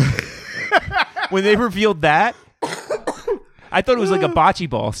 which, when they revealed that, I thought it was like a bocce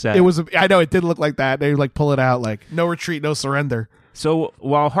ball set. It was. I know, it did look like that. They like pull it out like, no retreat, no surrender. So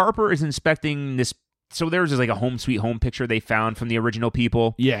while Harper is inspecting this, so there's just like a home sweet home picture they found from the original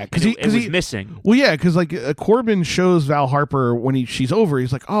people. Yeah, because it was missing. Well, yeah, because like Corbin shows Val Harper when she's over.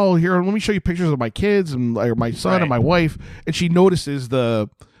 He's like, "Oh, here, let me show you pictures of my kids and like, my son and my wife." And she notices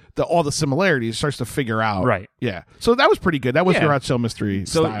all the similarities, starts to figure out. Right. Yeah. So that was pretty good. That was Garage Sale Mystery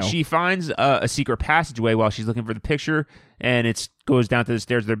style. So she finds a secret passageway while she's looking for the picture, and it goes down to the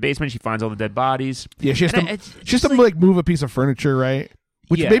stairs of their basement. She finds all the dead bodies. Yeah, she has to like move a piece of furniture, right?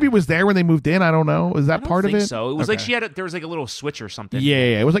 Which maybe was there when they moved in. I don't know. Is that part of it? So it was like there was like a little switch or something.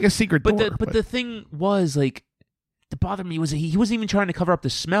 Yeah. It was like a secret door. But the thing was like, that bothered me was he wasn't even trying to cover up the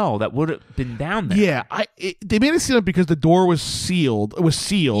smell that would have been down there. Yeah, they made it seem like because the door was sealed. It was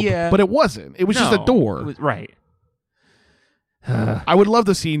sealed, but it wasn't. It was just a door. Right. I would love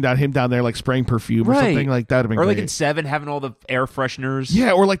to see him down there like spraying perfume or something like that. Or like in 7 having all the air fresheners.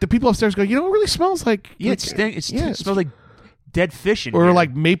 Yeah, or like the people upstairs go, you know, it really smells like. Yeah, it smells like dead fish in or here.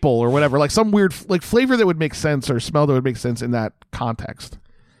 Like maple or whatever, like some weird like flavor that would make sense or smell that would make sense in that context.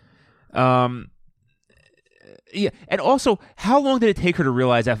 Yeah, and also, how long did it take her to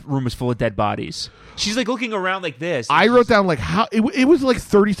realize that room was full of dead bodies? She's like looking around like this. I wrote down like how it was like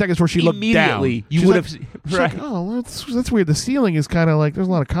 30 seconds where she looked down. Immediately, you would have. Right. Like, oh, that's weird. The ceiling is kind of like there's a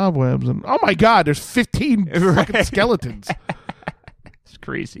lot of cobwebs, and oh my god, there's 15 fucking skeletons. It's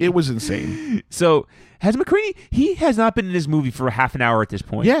crazy. It was insane. So has McCraney? He has not been in this movie for half an hour at this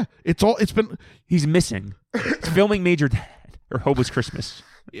point. Yeah, it's been. He's missing. It's filming Major Dad or Hobo's Christmas.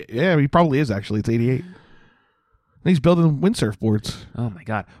 Yeah, he probably is actually. It's 88. And he's building windsurf boards. Oh my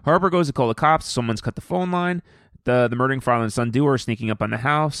god! Harper goes to call the cops. Someone's cut the phone line. The murdering father and son are sneaking up on the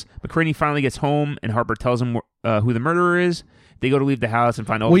house. McCraney finally gets home, and Harper tells him who the murderer is. They go to leave the house and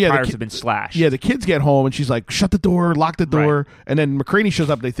find all the tires have been slashed. Yeah, the kids get home, and she's like, "Shut the door, lock the door." Right. And then McCraney shows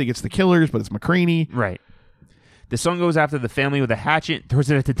up. They think it's the killers, but it's McCraney. Right. The son goes after the family with a hatchet,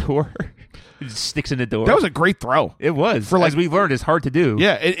 throws it at the door. It just sticks in the door. That was a great throw. It was. For as we've learned, it's hard to do.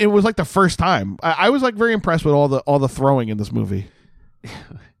 Yeah, it was like the first time. I was like very impressed with all the throwing in this movie.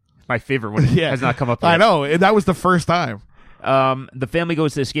 My favorite one has not come up yet. I know, and that was the first time. The family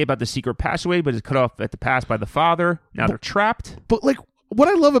goes to escape out the secret passageway, but is cut off at the pass by the father. Now they're trapped. But like, what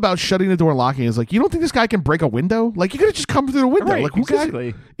I love about shutting the door and locking is like, you don't think this guy can break a window? Like, you could have just come through the window. Right, like, who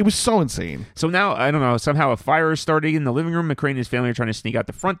exactly. It was so insane. So now, I don't know, somehow a fire is starting in the living room. McCraney and his family are trying to sneak out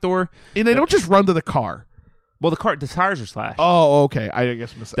the front door. And they don't just run to the car. Well, the tires are slashed. Oh, okay. I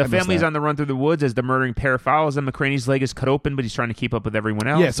guess the family's on the run through the woods as the murdering pair follows them. McCraney's leg is cut open, but he's trying to keep up with everyone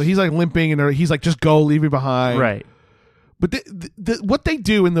else. Yeah, so he's like limping, and he's like, just go, leave me behind. Right. But what they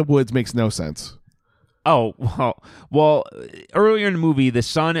do in the woods makes no sense. Oh, well, earlier in the movie, the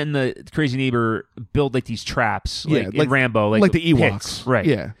son and the crazy neighbor build like these traps, like in Rambo, like the Ewoks. Pits. Right.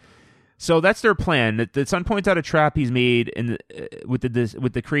 Yeah. So that's their plan. The son points out a trap he's made with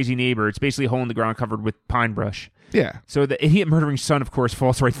the crazy neighbor. It's basically a hole in the ground covered with pine brush. Yeah. So the idiot murdering son, of course,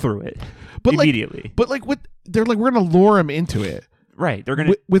 falls right through it immediately. They're like, we're going to lure him into it. Right. They're going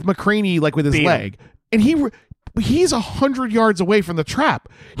to with McCraney like with his leg, and he's 100 yards away from the trap.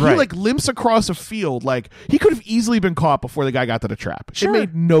 He like limps across a field. Like he could have easily been caught before the guy got to the trap. Sure. It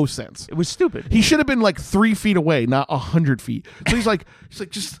made no sense. It was stupid. He should have been like 3 feet away, not 100 feet. So he's like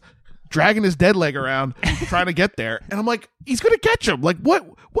just dragging his dead leg around, trying to get there. And I'm like, he's gonna catch him. Like what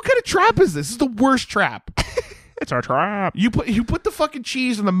kind of trap is this? This is the worst trap. It's our trap. You put the fucking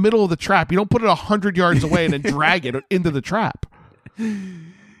cheese in the middle of the trap. You don't put it 100 yards away and then drag it into the trap.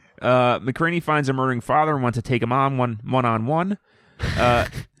 McCraney finds a murdering father and wants to take him on one-on-one.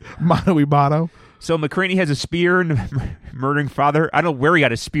 Mano y mano. So McCraney has a spear and murdering father. I don't know where he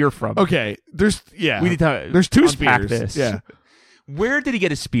got his spear from. Okay, there's there's two spears. This. Yeah, where did he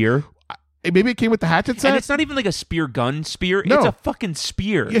get a spear? Maybe it came with the hatchet set. And it's not even like a spear gun spear. No. It's a fucking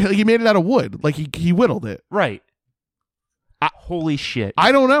spear. Yeah, he made it out of wood. Like he whittled it. Right. Holy shit.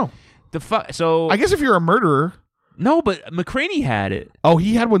 I don't know. So I guess if you're a murderer. No, but McCraney had it. Oh,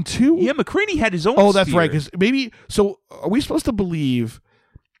 he had one too? Yeah, McCraney had his own Oh, that's spear. right. Because maybe, so are we supposed to believe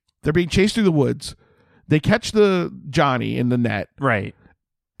they're being chased through the woods? They catch the Johnny in the net. Right.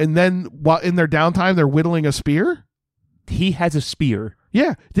 And then while in their downtime, they're whittling a spear? He has a spear.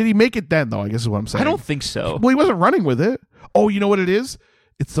 Yeah. Did he make it then, though? I guess is what I'm saying. I don't think so. Well, he wasn't running with it. Oh, you know what it is?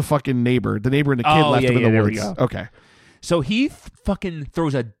 It's the fucking neighbor. The neighbor and the kid left him in the woods. Okay. So he fucking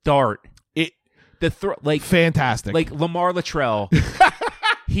throws a dart. Fantastic. Like Lamar Latrell.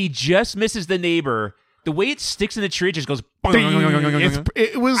 He just misses the neighbor. The way it sticks in the tree, it just goes.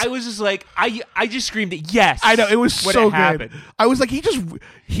 It was. I was just like, I just screamed it. Yes, I know it was so good. Happened. I was like,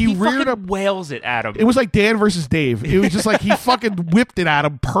 he reared up, wails it at him. It was like Dan versus Dave. It was just like he fucking whipped it at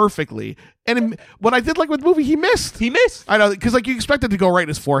him perfectly. And what I did like with the movie, he missed. I know because like you expected to go right in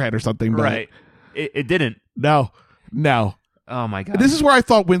his forehead or something, but right. It didn't. No. Oh my god. This is where I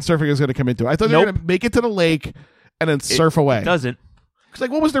thought windsurfing was going to come into. I thought they were going to make it to the lake and then surf away. It doesn't. Because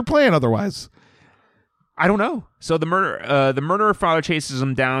like, what was their plan otherwise? I don't know. So the murderer father chases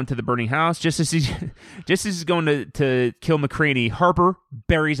him down to the burning house. Just as he's going to kill McCraney, Harper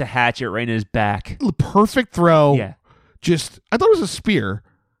buries a hatchet right in his back. Perfect throw. Yeah. I thought it was a spear.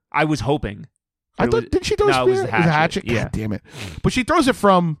 I was hoping. Did she throw a spear? It was a hatchet. Yeah. God damn it. But she throws it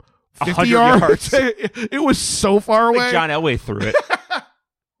from 50 yards. It was so far away. Like John Elway threw it.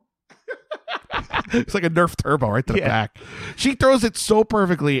 It's like a Nerf turbo right to the back. She throws it so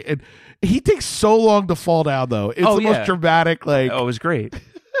perfectly, and he takes so long to fall down, though. It's the most dramatic. Like, it was great.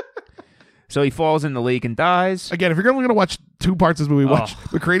 So he falls in the lake and dies. Again, if you're only going to watch 2 parts of this movie, watch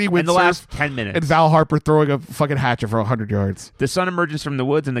McCraney windsurf in the last 10 minutes and Val Harper throwing a fucking hatchet for 100 yards. The son emerges from the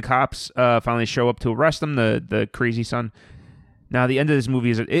woods, and the cops finally show up to arrest him. The crazy son. Now, the end of this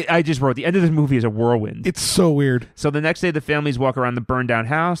movie the end of this movie is a whirlwind. It's so weird. So the next day, the families walk around the burned down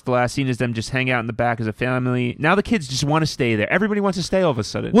house. The last scene is them just hang out in the back as a family. Now the kids just want to stay there. Everybody wants to stay all of a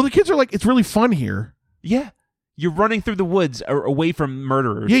sudden. Well, the kids are like, it's really fun here. Yeah. You're running through the woods away from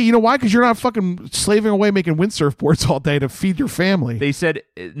murderers. Yeah, you know why? Because you're not fucking slaving away making windsurf boards all day to feed your family. They said,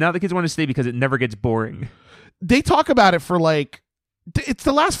 now the kids want to stay because it never gets boring. They talk about it for like, it's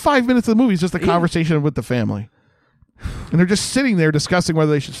the last 5 minutes of the movie is just a conversation with the family. And they're just sitting there discussing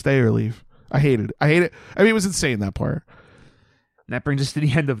whether they should stay or leave. I hate it. I mean, it was insane, that part. And that brings us to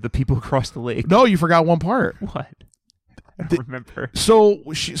the end of the people across the lake. No, you forgot one part. What? I don't remember. So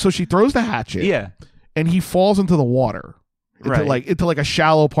she throws the hatchet. Yeah. And he falls into the water. Into like a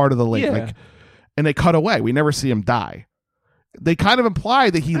shallow part of the lake. Yeah. And they cut away. We never see him die. They kind of imply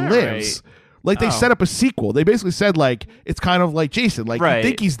that he lives. Right. Like they set up a sequel. They basically said like it's kind of like Jason. Like you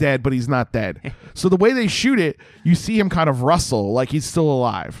think he's dead, but he's not dead. So the way they shoot it, you see him kind of rustle like he's still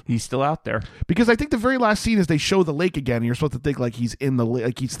alive. He's still out there. Because I think the very last scene is they show the lake again, and you're supposed to think like he's in the lake,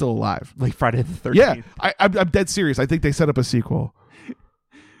 like he's still alive. Like Friday the 13th. Yeah, I'm dead serious. I think they set up a sequel.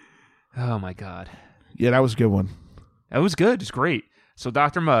 Oh my god. Yeah, that was a good one. That was good. It's great. So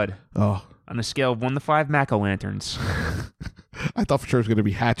Dr. Mudd. Oh. On a scale of 1 to 5 Mac-o'-lanterns. I thought for sure it was going to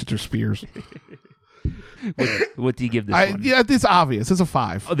be hatchets or spears. What do you give this one? Yeah, it's obvious. It's a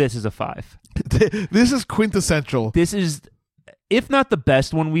 5. Oh, this is a 5. This is quintessential. This is, if not the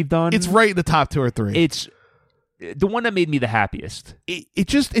best one we've done. It's right in the top 2 or 3. It's the one that made me the happiest.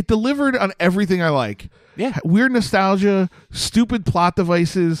 It delivered on everything I like. Yeah. Weird nostalgia, stupid plot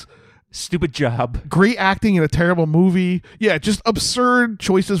devices. Stupid job. Great acting in a terrible movie. Yeah, just absurd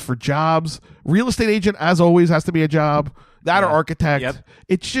choices for jobs. Real estate agent, as always, has to be a job. That or architect. Yep.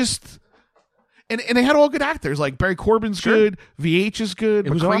 It's just... And they had all good actors. Like Barry Corbin's good. VH is good.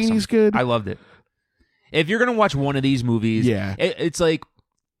 McCraney's awesome. good. I loved it. If you're going to watch one of these movies, it's like...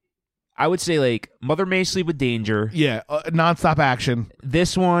 I would say like Mother May Sleep with Danger. Yeah, nonstop action.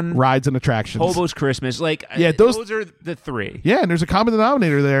 This one, rides and attractions. Hobo's Christmas. Like, those are the 3. Yeah, and there's a common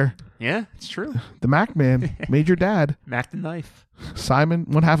denominator there. Yeah, it's true. The Mac Man, Major Dad, Mac the Knife, Simon,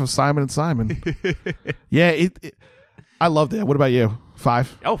 one half of Simon and Simon. Yeah, I loved it. What about you?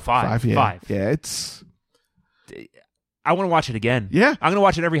 5? Oh, 5. 5. Yeah. 5. Yeah, it's. I want to watch it again. Yeah, I'm going to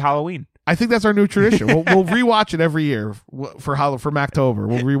watch it every Halloween. I think that's our new tradition. We'll rewatch it every year for MacTober.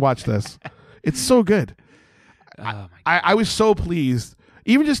 We'll rewatch this. It's so good. Oh my God. I was so pleased.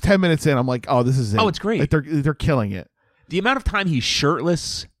 Even just 10 minutes in, I'm like, oh, this is it. Oh, it's great. Like they're killing it. The amount of time he's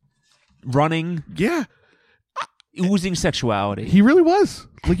shirtless, running, oozing sexuality. He really was.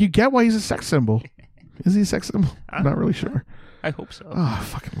 Like you get why he's a sex symbol. Is he a sex symbol? I'm not really sure. I hope so. Oh, I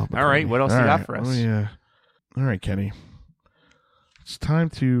fucking love it. All right, what else you got for us? Oh yeah. All right, Kenny. It's time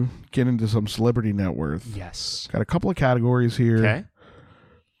to get into some celebrity net worth. Yes. Got a couple of categories here. Okay.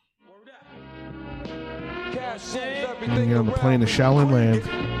 And get on the plane to Shaolin Land.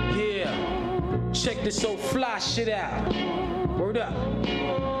 Yeah. Check this old fly shit out. Word up.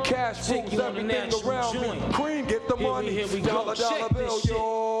 Cash rules everything around me. Cream, get the money. Here we go. Check this shit.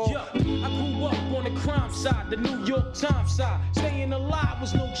 Yeah. I grew up on the crime side, the New York Times side. Staying alive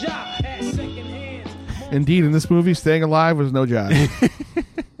was no job. Had second hands. Indeed, in this movie, staying alive was no job.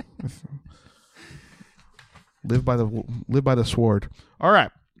 Live by the sword. All right.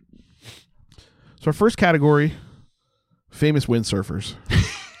 So our first category, famous windsurfers.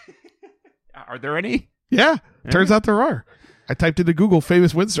 Are there any? Yeah, turns out there are. I typed into Google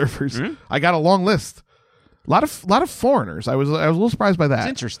famous windsurfers. Mm-hmm. I got a long list. A lot of foreigners. I was a little surprised by that. That's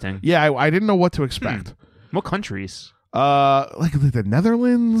interesting. Yeah, I didn't know what to expect. What countries? Like the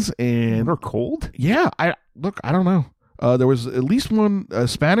Netherlands and they're cold. Yeah, I don't know. There was at least one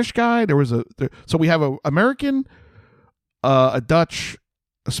Spanish guy. So we have a American, a Dutch,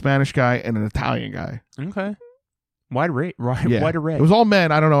 a Spanish guy, and an Italian guy. Okay, wide array. It was all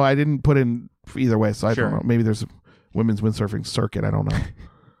men. I don't know. I didn't put in either way, so I don't know. Maybe there's a women's windsurfing circuit. I don't know.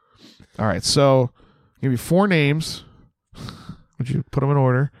 All right, so I'll give you 4 names. Would you put them in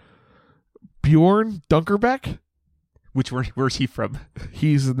order? Bjorn Dunkerbeck. Where's he from?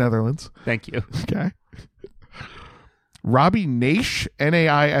 He's the Netherlands. Thank you. Okay. Robbie Naish,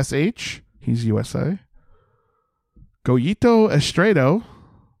 Naish. He's USA. Goyito Estrado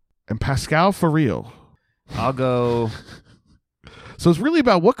and Pascal Faril. I'll go. So it's really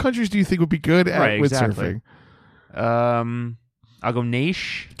about what countries do you think would be good at windsurfing? Exactly. I'll go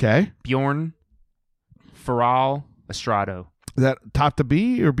Naish. Okay. Bjorn, Faril, Estrado. Is that top to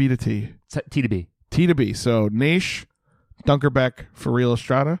B or B to T? T to B. T to B. So Naish, Dunkerbeck, Faril,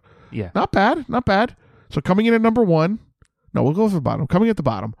 Estrada. Yeah. Not bad. So coming in at number 1. No, we'll go for the bottom. Coming at the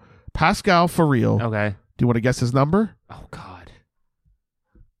bottom, Pascal Faril. Okay. Do you want to guess his number? Oh, God.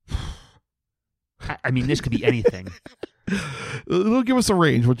 I mean, this could be anything. It'll give us a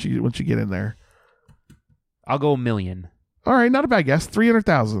range once you get in there. I'll go 1 million. All right, not a bad guess.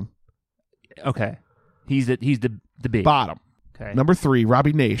 300,000. Okay. He's the big bottom. Okay. Number 3,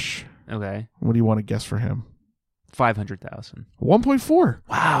 Robbie Naish. Okay. What do you want to guess for him? 500,000. 1.4.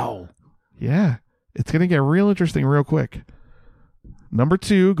 Wow. Yeah, it's gonna get real interesting real quick. Number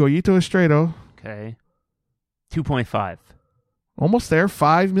 2, Goyito Estrado. Okay. 2.5. Almost there.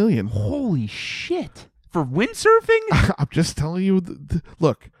 5 million. Holy shit! For windsurfing? I'm just telling you.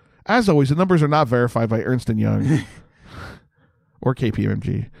 Look, as always, the numbers are not verified by Ernst & Young or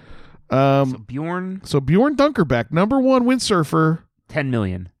KPMG. So Bjorn Dunkerbeck, number 1 windsurfer. 10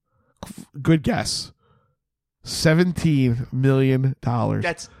 million. Good guess. $17 million.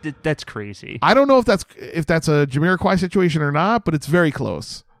 That's crazy. I don't know if that's a Jamiroquai situation or not, but it's very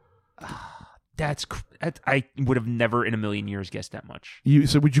close. I would have never in a million years guessed that much.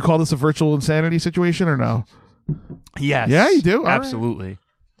 So would you call this a virtual insanity situation or no? Yes. Yeah, you do. Absolutely.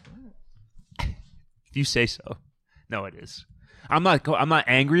 Right. If you say so. No, it is. I'm not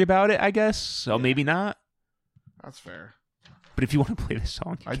angry about it, I guess. So maybe not. That's fair. But if you want to play this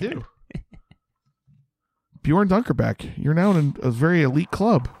song, I do. Bjorn Dunkerbeck, you're now in a very elite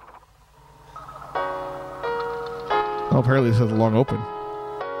club. Oh, apparently this has a long open.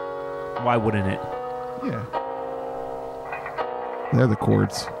 Why wouldn't it? Yeah. They're the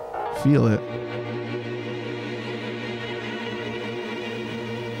chords. Feel it.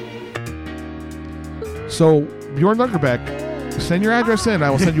 So, Bjorn Dunkerbeck, send your address in. I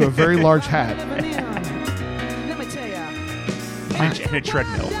will send you a very large hat. And a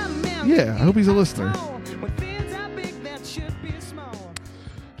treadmill. Yeah, I hope he's a listener.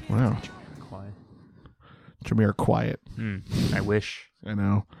 Wow. Jameer Quiet. I wish. I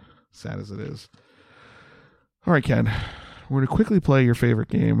know. Sad as it is. All right, Ken. We're going to quickly play your favorite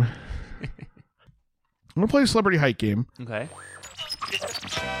game. I'm going to play a celebrity hike game. Okay.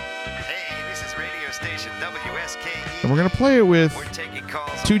 Hey, this is radio station WSKE. And we're going to play it with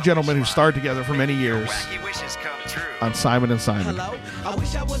 2 gentlemen who starred together for many years on Simon & Simon. Hello? I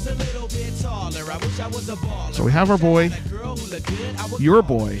wish I was a little bit taller. I wish I was a baller. So we have our boy, your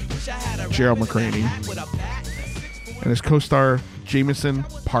boy, Gerald McCraney, and his co-star, Jameson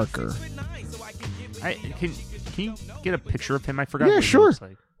Parker. Can you get a picture of him? I forgot. Yeah, what sure. He looks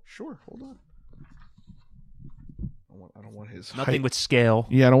like. Sure, hold on. I don't want his Nothing height. With scale.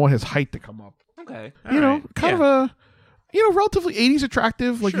 Yeah, I don't want his height to come up. Okay. All right. Kind of a, relatively 80s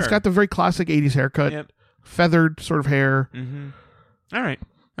attractive. Like, he's got the very classic 80s haircut. Yep. Feathered sort of hair. Mm-hmm. All right.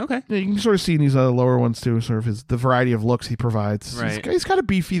 Okay. Yeah, you can sort of see in these lower ones too, sort of the variety of looks he provides. Right. He's kind of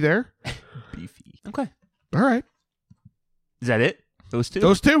beefy there. Beefy. Okay. All right. Is that it? Those 2?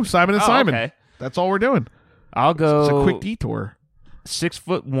 Those 2, Simon and Simon. Okay. That's all we're doing. I'll go. It's a quick detour.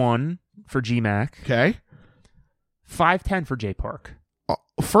 6'1" for G-Mac. Okay. 5'10" for J Park.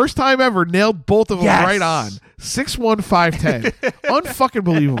 First time ever, nailed both of them right on. 6'1", 5'10". Unfucking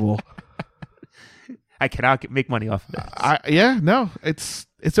believable. I cannot make money off of this.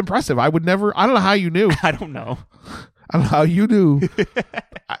 It's impressive. I would never. I don't know how you knew. I don't know. I don't know how you knew.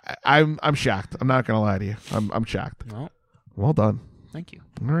 I'm shocked. I'm not gonna lie to you. I'm shocked. Well done. Thank you.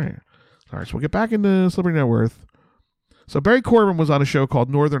 All right. So we'll get back into Celebrity Net Worth. So Barry Corbin was on a show called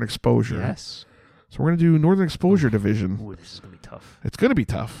Northern Exposure. Yes. So we're gonna do Northern Exposure division. Ooh, this is gonna be tough. It's gonna be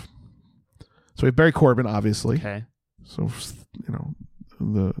tough. So we have Barry Corbin, obviously. Okay. So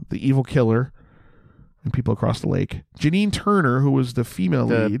the evil killer and People Across the Lake. Janine Turner, who was the female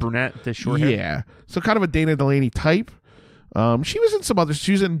lead. The brunette, the short hair. Yeah. So kind of a Dana Delaney type. She was in some others.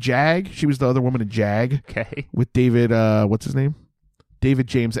 She was in Jag. She was the other woman in Jag. Okay. With David, what's his name? David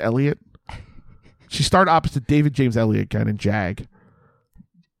James Elliott. She starred opposite David James Elliott again in Jag.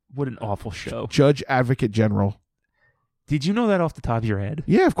 What an awful show. Judge Advocate General. Did you know that off the top of your head?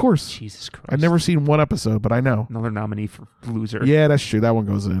 Yeah, of course. Jesus Christ. I've never seen one episode, but I know. Another nominee for loser. Yeah, that's true. That one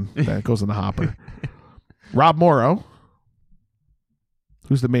goes in. That goes in the hopper. Rob Morrow,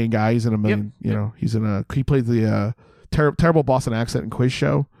 who's the main guy. He's in a million, he played the terrible Boston accent in Quiz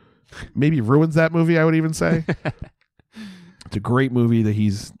Show. Maybe ruins that movie, I would even say. It's a great movie that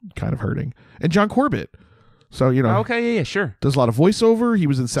he's kind of hurting. And John Corbett. So, Okay, yeah, sure. Does a lot of voiceover. He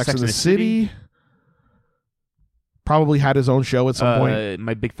was in Sex and the City. Probably had his own show at some point.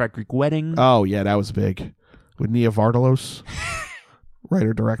 My Big Fat Greek Wedding. Oh, yeah, that was big. With Nia Vardalos,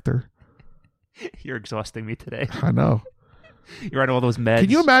 writer-director. You're exhausting me today. I know. You're on all those meds.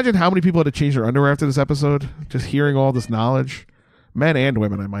 Can you imagine how many people had to change their underwear after this episode? Just hearing all this knowledge. Men and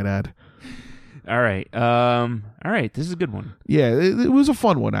women, I might add. All right. All right. This is a good one. Yeah, it was a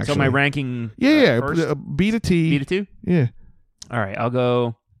fun one, actually. So my ranking first? B to T. B to 2? Yeah. All right. I'll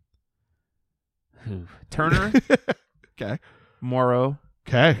go Turner. Okay. Morrow.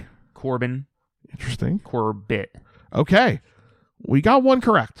 Okay. Corbin. Interesting. Corbett. Okay. We got one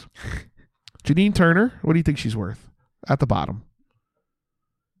correct. Janine Turner, what do you think she's worth? At the bottom.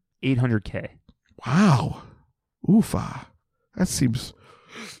 $800K. Wow. Oofa. That seems...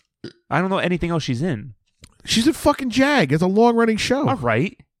 I don't know anything else she's in. She's in fucking Jag. It's a long-running show. All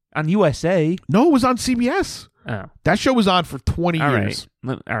right. On USA. No, it was on CBS. Oh. That show was on for 20 years.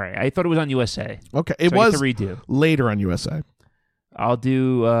 All right. I thought it was on USA. Okay. It was later on USA. I'll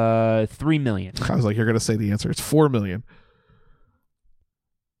do $3 million. I was like, you're going to say the answer. It's $4 million.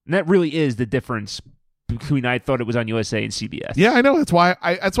 And that really is the difference between I thought it was on USA and CBS. Yeah, I know. That's why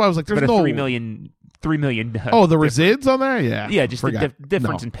I was like, there's no... $3 million. The resids on there? Yeah. Yeah, just the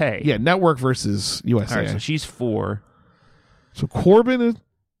difference in pay. Yeah, network versus USA. All right, so she's 4. So Corbin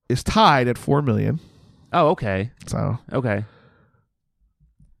is tied at $4 million. Oh, okay. So okay.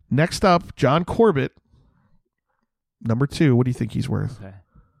 Next up, Corbett, number 2. What do you think he's worth? Okay.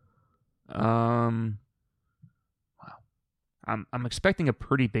 Wow. I'm expecting a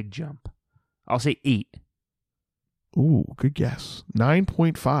pretty big jump. I'll say 8. Ooh, good guess.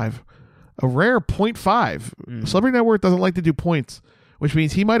 9.5. A rare 0.5. Celebrity Net Worth doesn't like to do points, which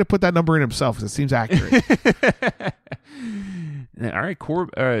means he might have put that number in himself because it seems accurate. All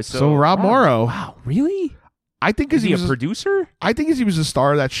right, so Rob Morrow. Wow, really? I think is he a producer? I think he was a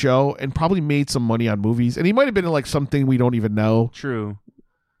star of that show and probably made some money on movies, and he might have been in like something we don't even know. True.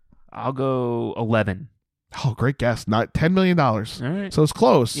 I'll go 11. Oh, great guess. Not $10 million. All right. So it's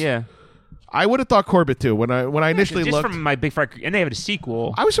close. Yeah. I would have thought Corbett too when I initially just looked. From my Big Fat, and they have a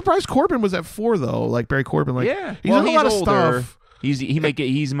sequel. I was surprised Corbin was at 4 though. Like Barry Corbin, like he's in a lot of stuff. He's what's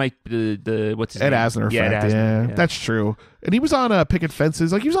his Ed name? Asner effect. Yeah, that's true. And he was on Picket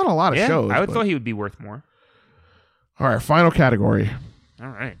Fences. Like he was on a lot of shows. I thought he would be worth more. All right, final category. All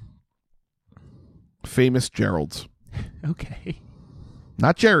right. Famous Geralds. Okay.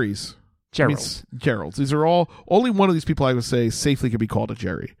 Not Jerry's. Geralds. Geralds. These are all only one of these people I would say safely could be called a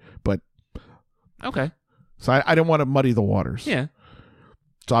Jerry, but. Okay. So I didn't want to muddy the waters. Yeah.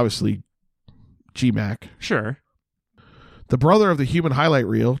 It's obviously G-Mac. Sure. The brother of the human highlight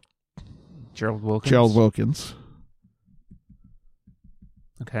reel. Gerald Wilkins. Gerald Wilkins.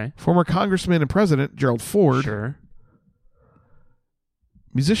 Okay. Former Congressman and President Gerald Ford. Sure.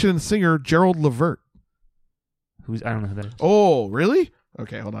 Musician and singer Gerald Levert. I don't know who that is. Oh, really?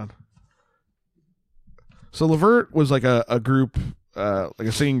 Okay, hold on. So Levert was like a group... like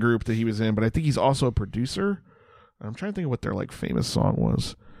a singing group that he was in, but I think he's also a producer. I'm trying to think of what their like famous song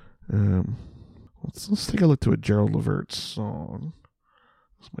was. Let's take a look to a Gerald Levert song.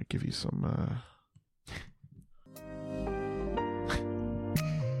 This might give you some.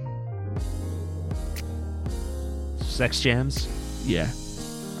 Sex jams. Yeah,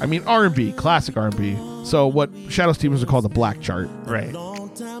 I mean R&B, classic R&B. So what Shadow Stevens would call the black chart. Right. All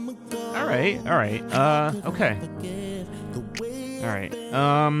right. Okay. All right.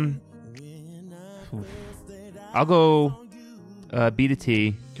 I'll go B to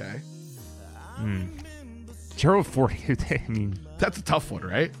T. Okay. Gerald Ford. I mean, that's a tough one,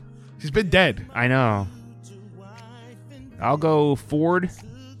 right? He's been dead. I know. I'll go Ford.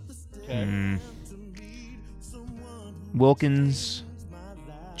 Okay. Wilkins.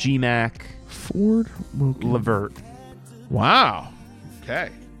 G-Mac. Ford. Wilkins. Levert. Wow. Okay.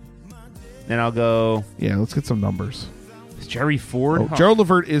 Then I'll go. Yeah, let's get some numbers. Is Jerry Ford? Oh, Gerald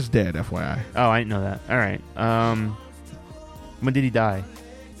Levert is dead, FYI. Oh, I didn't know that. All right. When did he die?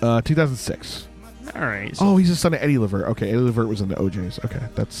 2006. All right. So he's the son of Eddie Levert. Okay, Eddie Levert was in the OJs. Okay,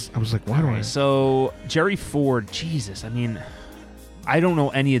 I was like, why do I? So Jerry Ford, Jesus, I mean, I don't know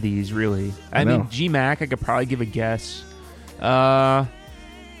any of these really. I mean, G-Mac, I could probably give a guess.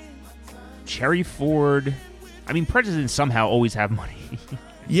 Jerry Ford. I mean, presidents somehow always have money.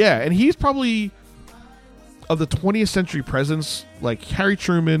 Yeah, and he's probably of the 20th century presidents, like Harry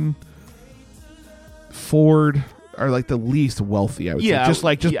Truman, Ford are like the least wealthy. I would say.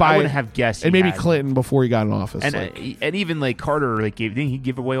 Just by I wouldn't have guessed. And maybe Clinton before he got in office, and even like Carter, like didn't he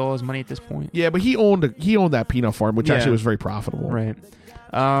give away all his money at this point? Yeah, but he owned that peanut farm, which actually was very profitable. Right.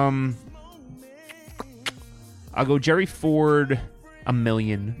 I'll go Jerry Ford, $1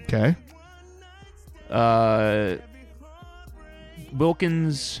 million. Okay.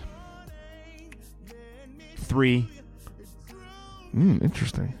 Wilkins, 3.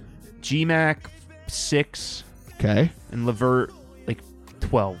 Interesting. G-Mac, 6. Okay. And Levert, like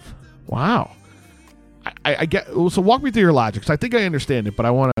 12. Wow. I get. So walk me through your logic, because I think I understand it, but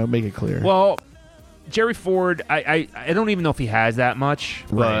I want to make it clear. Well, Jerry Ford, I don't even know if he has that much,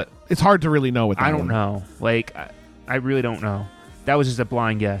 but it's hard to really know. I don't know. Like, I really don't know. That was just a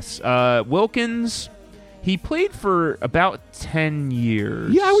blind guess. Wilkins, he played for about 10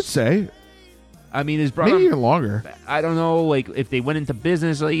 years. Yeah, I would say. I mean, his brother... Maybe even longer. I don't know, like, if they went into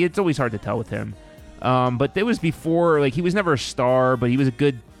business. Like, it's always hard to tell with him. But it was before, like, he was never a star, but he was a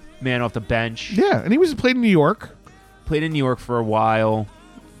good man off the bench. Yeah, and he played in New York. Played in New York for a while.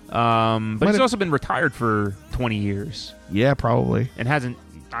 But he's also been retired for 20 years. Yeah, probably. And hasn't...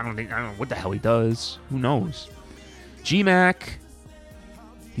 I don't know what the hell he does. Who knows? G-Mac...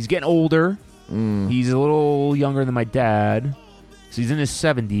 He's getting older. He's a little younger than my dad. So he's in his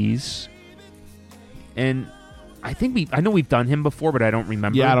 70s. And I know we've done him before, but I don't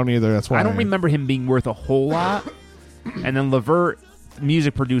remember. Yeah, I don't either. That's why I don't remember him being worth a whole lot. And then Levert,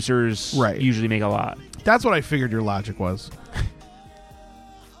 music producers usually make a lot. That's what I figured your logic was.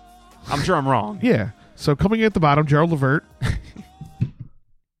 I'm sure I'm wrong. Yeah. So coming in at the bottom, Gerald Levert.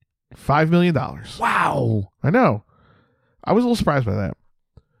 $5 million. Wow. I know. I was a little surprised by that.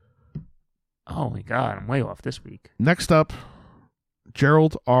 Oh, my God. I'm way off this week. Next up,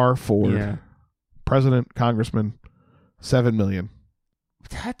 Gerald R. Ford. Yeah. President, congressman, $7 million.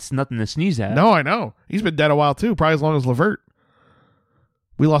 That's nothing to sneeze at. No, I know. He's been dead a while, too. Probably as long as Levert.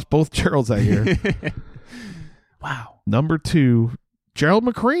 We lost both Geralds that year. Wow. Number 2, Gerald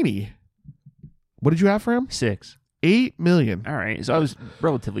McCraney. What did you have for him? 6. $8 million. All right. So I was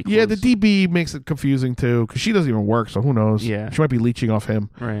relatively close. Yeah, the DB makes it confusing, too, because she doesn't even work, so who knows? Yeah. She might be leeching off him.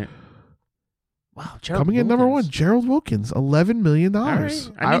 Right. Wow, coming in number 1, Gerald Wilkins, $11 million. All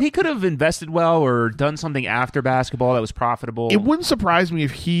right. I mean, he could have invested well or done something after basketball that was profitable. It wouldn't surprise me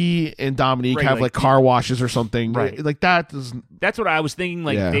if he and Dominique have like car washes or something. Right. Like that doesn't. That's what I was thinking.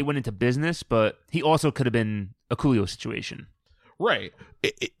 Like they went into business, but he also could have been a Coolio situation. Right.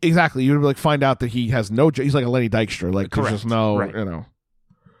 Exactly. You would like find out that he has no. He's like a Lenny Dykstra. Like correct. There's just no.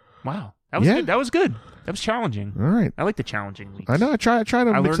 Wow. That was good. That was good. That was challenging. All right. I like the challenging weeks. I know. I try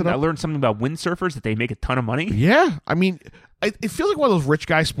to mix it up. I learned something about windsurfers, that they make a ton of money. Yeah. I mean, it feels like one of those rich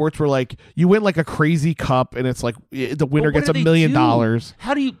guy sports where like you win like a crazy cup and it's like the winner gets $1 million.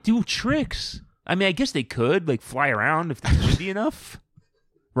 How do you do tricks? I mean, I guess they could like fly around if they're windy enough,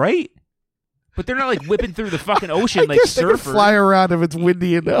 right? But they're not like whipping through the fucking ocean like surfers. They can fly around if it's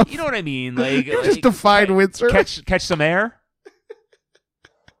windy enough. You know what I mean? Like you just define windsurf. Catch some air.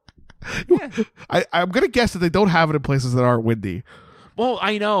 Yeah. I'm gonna guess that they don't have it in places that aren't windy. Well,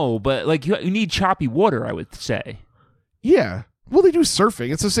 I know, but like you need choppy water, I would say. Yeah. Well, they do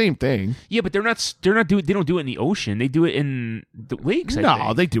surfing. It's the same thing. Yeah, but they don't do it in the ocean. They do it in the lakes.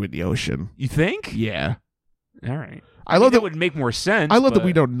 No, they do it in the ocean. You think? Yeah. All right. I love that would make more sense. I love that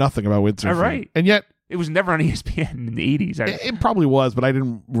we know nothing about windsurfing. All right. And yet it was never on ESPN in the 80s. It probably was, but I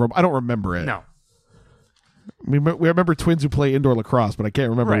don't remember it. No. We remember twins who play indoor lacrosse, but I can't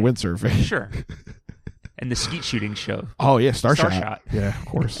remember windsurfing. Sure. And the skeet shooting show. Oh, yeah, Star Shot. Yeah, of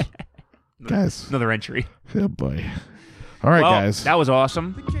course. Guys. Another entry. Oh, boy. All right, guys. That was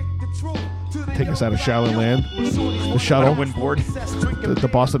awesome. Take us out of Shaolin Land. The shuttle. Windboard. The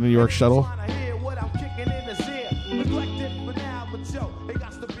Boston, New York shuttle.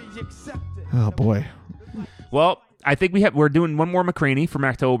 Oh, boy. Well, I think we're doing one more McCraney for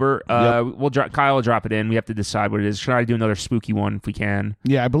MacTober. Kyle will drop it in. We have to decide what it is. Try to do another spooky one if we can.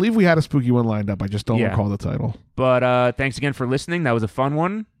 Yeah, I believe we had a spooky one lined up. I just don't recall the title. But thanks again for listening. That was a fun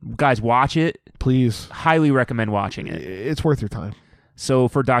one. Guys, watch it. Please. Highly recommend watching it. It's worth your time. So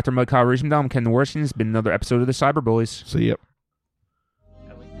for Dr. Mud Kyle Riesendahl, I'm Ken Norskin. It's been another episode of the Cyberbullies. See ya.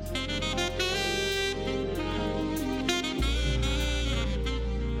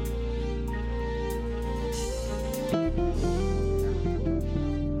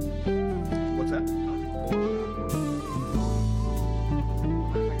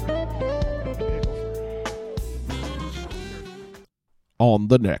 On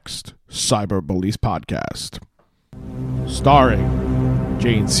the next Cyberbullies podcast, starring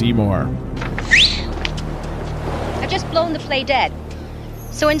Jane Seymour. I've just blown the play dead.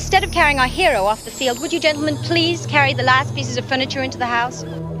 So instead of carrying our hero off the field, would you gentlemen please carry the last pieces of furniture into the house?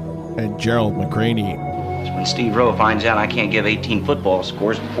 And Gerald McCraney. When Steve Rowe finds out I can't give 18 football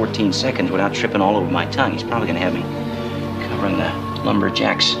scores in 14 seconds without tripping all over my tongue, he's probably going to have me covering the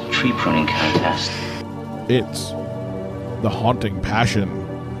Lumberjacks tree pruning contest. It's The Haunting Passion,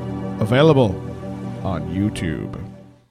 available on YouTube.